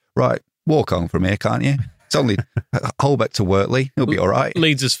Phillips, right, walk home from here, can't you? It's only Holbeck to Wortley. He'll be all right.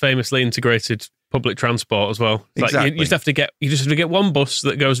 Leeds has famously integrated public transport as well. It's exactly. Like you just have to get one bus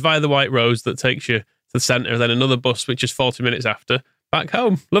that goes via the White Rose that takes you to the centre, then another bus which is 40 minutes after, back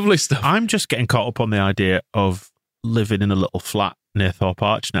home. Lovely stuff. I'm just getting caught up on the idea of living in a little flat near Thorpe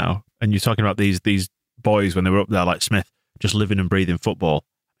Arch now. And you're talking about these boys when they were up there, like Smith, just living and breathing football.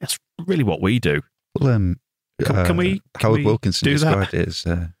 That's really what we do. Well, can we Howard Wilkinson described it as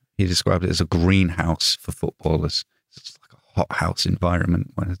he described it as a greenhouse for footballers. It's like a hothouse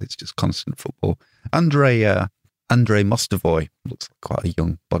environment where it's just constant football. Andrei Mostovoy looks like quite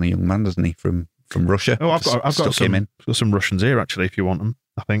a bonny young man, doesn't he? From Russia. Oh, I've got some Russians here actually. If you want them,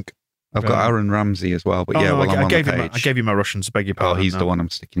 I think I've got Aaron Ramsey as well. But I'm on the page. I gave you my Russians. Beg your pardon. Oh, he's the one I'm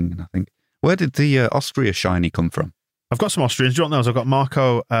sticking in, I think. Where did the Austria shiny come from? I've got some Austrians. Do you want those? I've got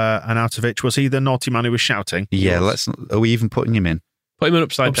Marko Arnautovic. Was he the naughty man who was shouting? Yeah, are we even putting him in? Put him in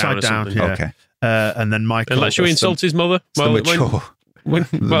upside down or something. Yeah. Okay. And then Michael. And should we insult his mother while he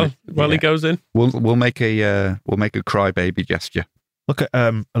goes in? We'll make a crybaby gesture. Look at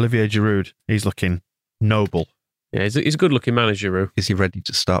Olivier Giroud. He's looking noble. Yeah, he's a good-looking man, Giroud. Is he ready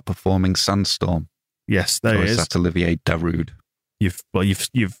to start performing Sandstorm? Yes, there he is. Is that Olivier Darude? You've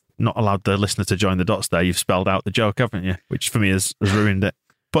not allowed the listener to join the dots there. You've spelled out the joke, haven't you? Which for me has ruined it.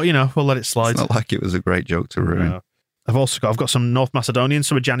 But we'll let it slide. It's not like it was a great joke to ruin. No. I've got some North Macedonians,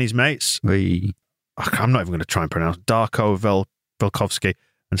 some of Gianni's mates. I'm not even going to try and pronounce Darko Velkovsky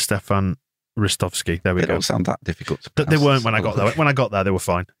and Stefan Ristovsky. There we go. They don't sound that difficult to pronounce. They weren't when I got there. When I got there, they were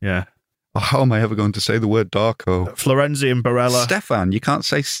fine. Yeah. Oh, how am I ever going to say the word Darko? Florenzi and Barella. Stefan. You can't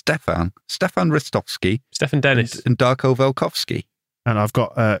say Stefan. Stefan Ristovsky. Stefan Dennis. And Darko Velkovsky. And I've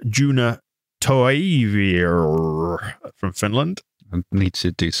got Juna Toivir from Finland. I need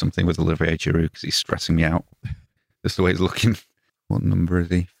to do something with Olivier Giroud because he's stressing me out. Just the way he's looking. What number is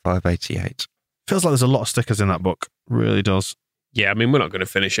he? 588. Feels like there's a lot of stickers in that book. Really does. Yeah, I mean, we're not going to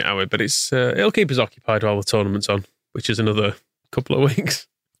finish it, are we? But it'll keep us occupied while the tournament's on, which is another couple of weeks.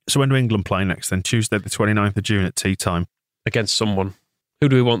 So when do England play next then? Tuesday the 29th of June at tea time. Against someone. Who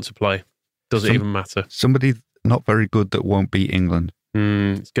do we want to play? Does it even matter? Somebody not very good that won't beat England.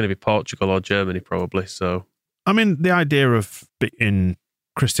 It's going to be Portugal or Germany probably, so... I mean, the idea of beating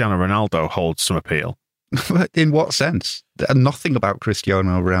Cristiano Ronaldo holds some appeal. In what sense? Nothing about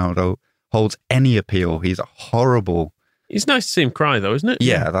Cristiano Ronaldo holds any appeal. He's a horrible... It's nice to see him cry, though, isn't it?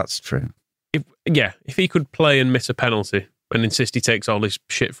 Yeah, that's true. If he could play and miss a penalty and insist he takes all his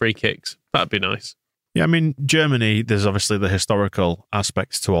shit free kicks, that'd be nice. Yeah, I mean, Germany, there's obviously the historical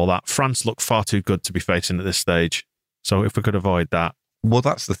aspects to all that. France look far too good to be facing at this stage. So if we could avoid that. Well,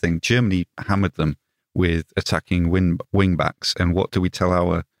 that's the thing. Germany hammered them with attacking wing backs. And what do we tell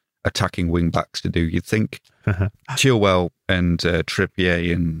our attacking wing backs to do? You'd think Chilwell and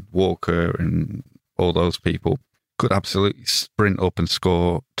Trippier and Walker and all those people could absolutely sprint up and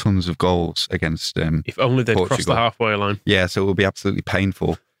score tons of goals against if only they'd Portugal. Cross the halfway line. Yeah, so it would be absolutely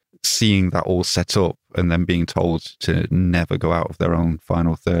painful seeing that all set up and then being told to never go out of their own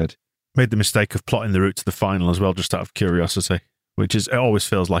final third. Made the mistake of plotting the route to the final as well, just out of curiosity, which is, it always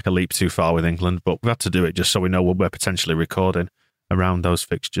feels like a leap too far with England, but we've had to do it just so we know what we're potentially recording around those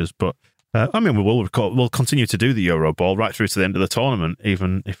fixtures. But I mean, we'll continue to do the Euro Ball right through to the end of the tournament,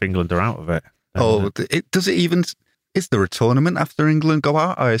 even if England are out of it. Is there a tournament after England go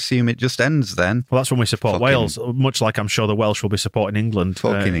out? I assume it just ends then. Well, that's when we support Wales, much like I'm sure the Welsh will be supporting England.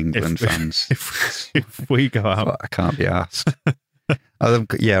 Fucking England fans. If we go out. I can't be asked.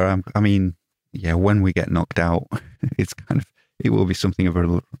 When we get knocked out, it will be something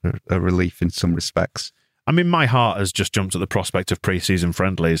of a relief in some respects. I mean, my heart has just jumped at the prospect of pre-season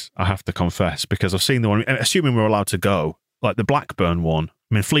friendlies, I have to confess, because I've seen the one, assuming we're allowed to go, like the Blackburn one.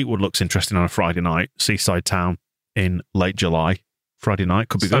 I mean, Fleetwood looks interesting on a Friday night, Seaside Town in late July. Friday night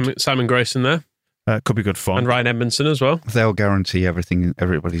could be good. Simon Grayson there. Could be good fun. And Ryan Edmondson as well. They'll guarantee everything.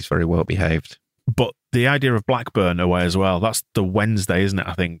 Everybody's very well behaved. But the idea of Blackburn away as well, that's the Wednesday, isn't it?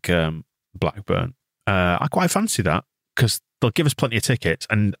 I think, Blackburn. I quite fancy that because they'll give us plenty of tickets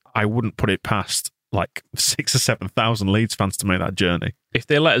and I wouldn't put it past like 6,000 or 7,000 Leeds fans to make that journey. If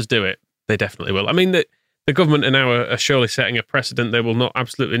they let us do it, they definitely will. I mean, the government are now are surely setting a precedent they will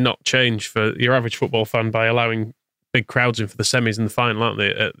absolutely not change for your average football fan by allowing big crowds in for the semis and the final, aren't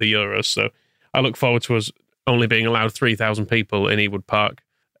they, at the Euros? So I look forward to us only being allowed 3,000 people in Ewood Park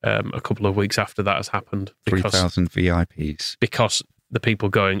a couple of weeks after that has happened. 3,000 VIPs. Because the people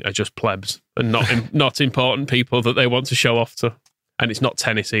going are just plebs and not important people that they want to show off to. And it's not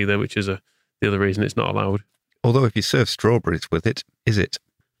tennis either, which is the other reason it's not allowed. Although if you serve strawberries with it, is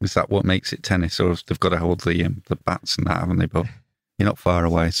that what makes it tennis? Or they've got to hold the bats and that, haven't they? But you're not far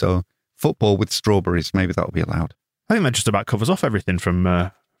away. So football with strawberries, maybe that'll be allowed. I think that just about covers off everything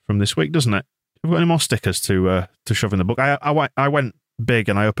from this week, doesn't it? Have we got any more stickers to shove in the book? I went big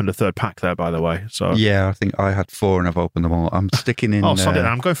and I opened a third pack there, by the way. So yeah, I think I had 4 and I've opened them all. I'm sticking in.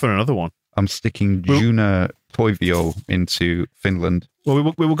 I'm going for another one. I'm sticking Juna Toivio into Finland.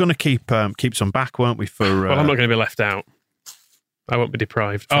 Well, we were going to keep some back, weren't we? Well, I'm not going to be left out. I won't be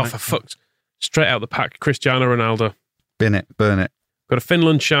deprived. Oh, for fuck's straight out the pack, Cristiano Ronaldo. Burn it. Got a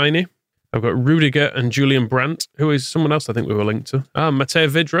Finland shiny. I've got Rudiger and Julian Brandt, who is someone else I think we were linked to. Matej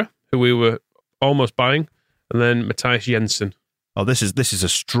Vidra, who we were almost buying, and then Matthias Jensen. Oh, this is a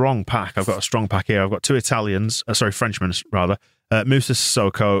strong pack. I've got a strong pack here. I've got 2 Italians, Frenchmen rather, Moussa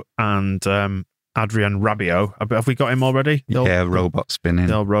Sissoko and Adrian Rabiot. Have we got him already? Robot spinning.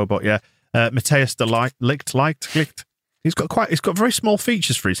 The old robot, yeah. Matthias de Ligt. He's got very small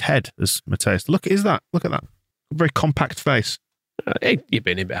features for his head, as Matthias. Look at that. Very compact face. You're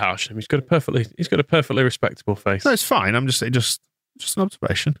being a bit harsh. He's got a perfectly respectable face. No, it's fine. I'm just an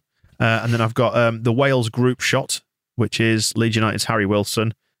observation. And then I've got the Wales group shot, which is Leeds United's Harry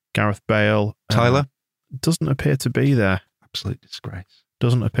Wilson, Gareth Bale. Tyler? Doesn't appear to be there. Absolute disgrace.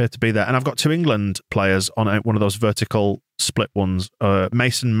 Doesn't appear to be there. And I've got 2 England players on one of those vertical split ones.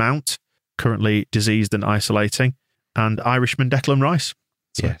 Mason Mount, currently diseased and isolating, and Irishman Declan Rice.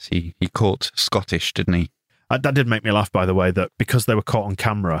 So, yes, he caught Scottish, didn't he? That did make me laugh, by the way, that because they were caught on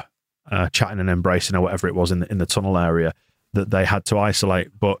camera chatting and embracing or whatever it was in the tunnel area, that they had to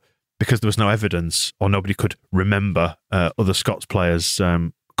isolate. But because there was no evidence or nobody could remember other Scots players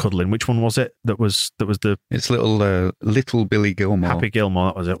cuddling, which one was it? That was the... It's little Billy Gilmore. Happy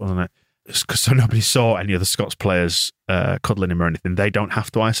Gilmore, that was it, wasn't it? So nobody saw any of the Scots players cuddling him or anything. They don't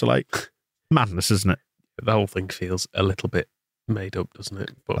have to isolate. Madness, isn't it? The whole thing feels a little bit made up, doesn't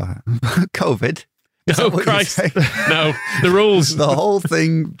it? But COVID? Oh, Christ. No, the rules. The whole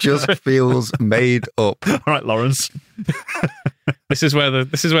thing just feels made up. All right, Lawrence. This is where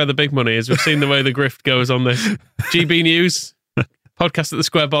the big money is. We've seen the way the grift goes on this. GB News, podcast at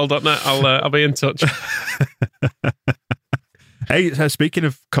thesquareball.net. I'll be in touch. Hey, speaking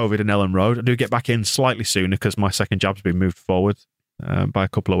of COVID and Ellen Road, I do get back in slightly sooner because my second job's been moved forward by a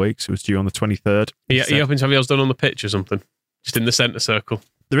couple of weeks. It was due on the 23rd. Yeah, you hoping to have yours done on the pitch or something? Just in the centre circle?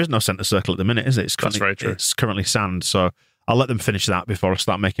 There is no centre circle at the minute, is it? That's very true. It's currently sand, so I'll let them finish that before I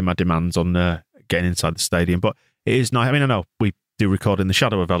start making my demands on getting inside the stadium. But it is nice. I mean, I know we do record in the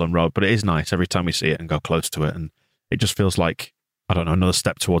shadow of Ellen Road, but it is nice every time we see it and go close to it. And it just feels like, I don't know, another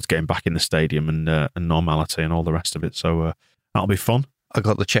step towards getting back in the stadium and normality and all the rest of it. So that'll be fun. I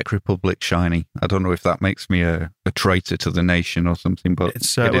got the Czech Republic shiny. I don't know if that makes me a traitor to the nation or something, but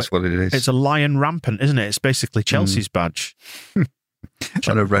it is what it is. It's a lion rampant, isn't it? It's basically Chelsea's badge.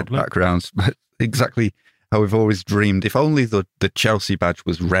 On a red background, but exactly how we've always dreamed. If only the Chelsea badge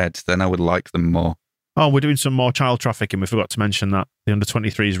was red, then I would like them more. Oh, we're doing some more child trafficking. We forgot to mention that. The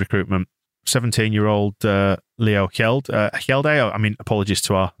under-23s recruitment. 17-year-old Leo Hjelde. I mean, apologies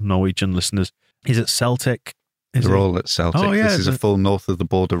to our Norwegian listeners. He's at Celtic. They're all at Celtic. Oh, yeah, this is a full north of the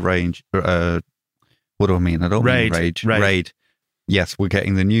border range. What do I mean? I don't mean raid. Yes, we're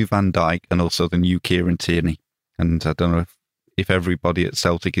getting the new Van Dijk and also the new Kieran Tierney. And I don't know if everybody at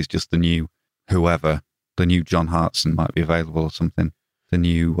Celtic is just the new whoever. The new John Hartson might be available or something. The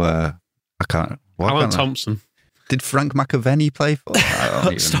new, Alan Thompson. Did Frank McAvenny play for?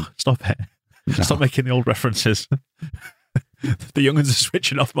 Stop it. No. Stop making the old references. The young'uns are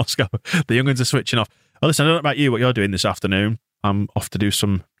switching off, Moscow. The young'uns are switching off. Well, listen, I don't know about you, what you're doing this afternoon. I'm off to do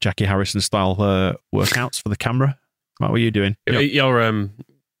some Jackie Harrison style workouts for the camera. What were you doing?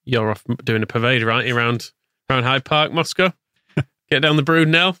 You're off doing a parade, right? Around Hyde Park, Moscow. Get down the Brood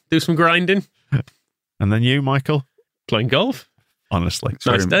now, do some grinding. And then you, Michael? Playing golf. Honestly.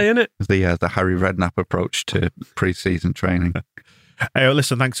 Nice day, isn't it? The Harry Redknapp approach to pre-season training. Hey,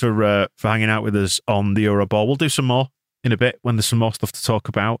 listen, thanks for hanging out with us on the Euro Bowl. We'll do some more in a bit when there's some more stuff to talk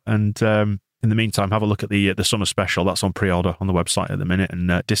about. And in the meantime, have a look at the summer special. That's on pre-order on the website at the minute,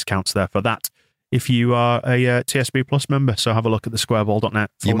 and discounts there for that if you are a TSB Plus member. So have a look at the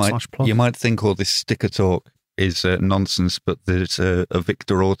squareball.net/plus. You might think all this sticker talk is nonsense, but there's a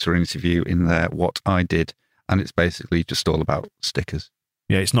Victor Orta interview in there, What I Did, and it's basically just all about stickers.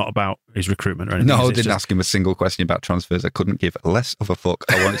 Yeah, it's not about his recruitment or anything. No, I didn't ask him a single question about transfers. I couldn't give less of a fuck.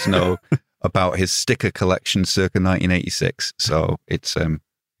 I wanted to know about his sticker collection circa 1986. So it's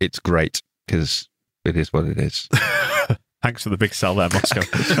great because it is what it is. Thanks for the big sell there, Moscow.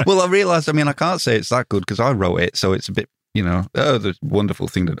 Well, I realised, I can't say it's that good because I wrote it. So it's a bit, the wonderful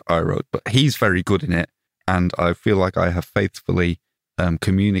thing that I wrote. But he's very good in it. And I feel like I have faithfully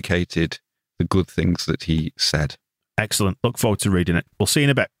communicated the good things that he said. Excellent. Look forward to reading it. We'll see you in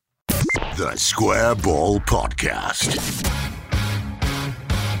a bit. The Square Ball Podcast.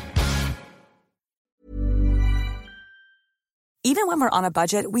 Even when we're on a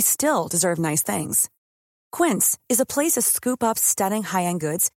budget, we still deserve nice things. Quince is a place to scoop up stunning high-end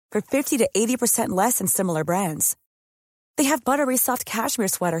goods for 50 to 80% less than similar brands. They have buttery soft cashmere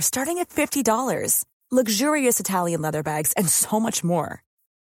sweaters starting at $50, luxurious Italian leather bags, and so much more.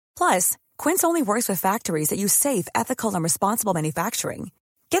 Plus, Quince only works with factories that use safe, ethical, and responsible manufacturing.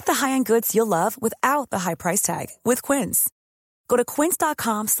 Get the high-end goods you'll love without the high price tag with Quince. Go to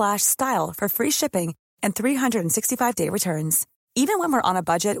quince.com/style for free shipping and 365-day returns. Even when we're on a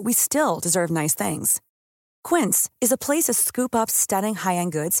budget, we still deserve nice things. Quince is a place to scoop up stunning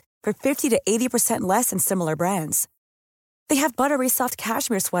high-end goods for 50 to 80% less than similar brands. They have buttery soft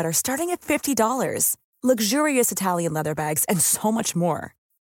cashmere sweaters starting at $50, luxurious Italian leather bags, and so much more.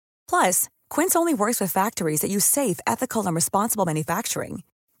 Plus, Quince only works with factories that use safe, ethical, and responsible manufacturing.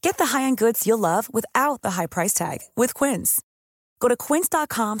 Get the high-end goods you'll love without the high price tag with Quince. Go to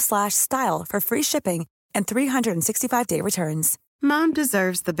quince.com/style for free shipping and 365-day returns. Mom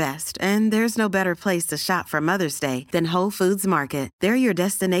deserves the best, and there's no better place to shop for Mother's Day than Whole Foods Market. They're your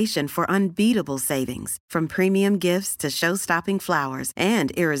destination for unbeatable savings, from premium gifts to show-stopping flowers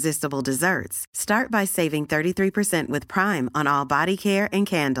and irresistible desserts. Start by saving 33% with Prime on all body care and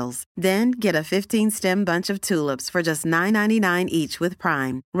candles. Then get a 15-stem bunch of tulips for just $9.99 each with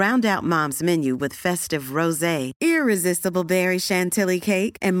Prime. Round out Mom's menu with festive rosé, irresistible berry chantilly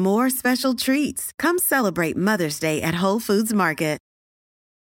cake, and more special treats. Come celebrate Mother's Day at Whole Foods Market.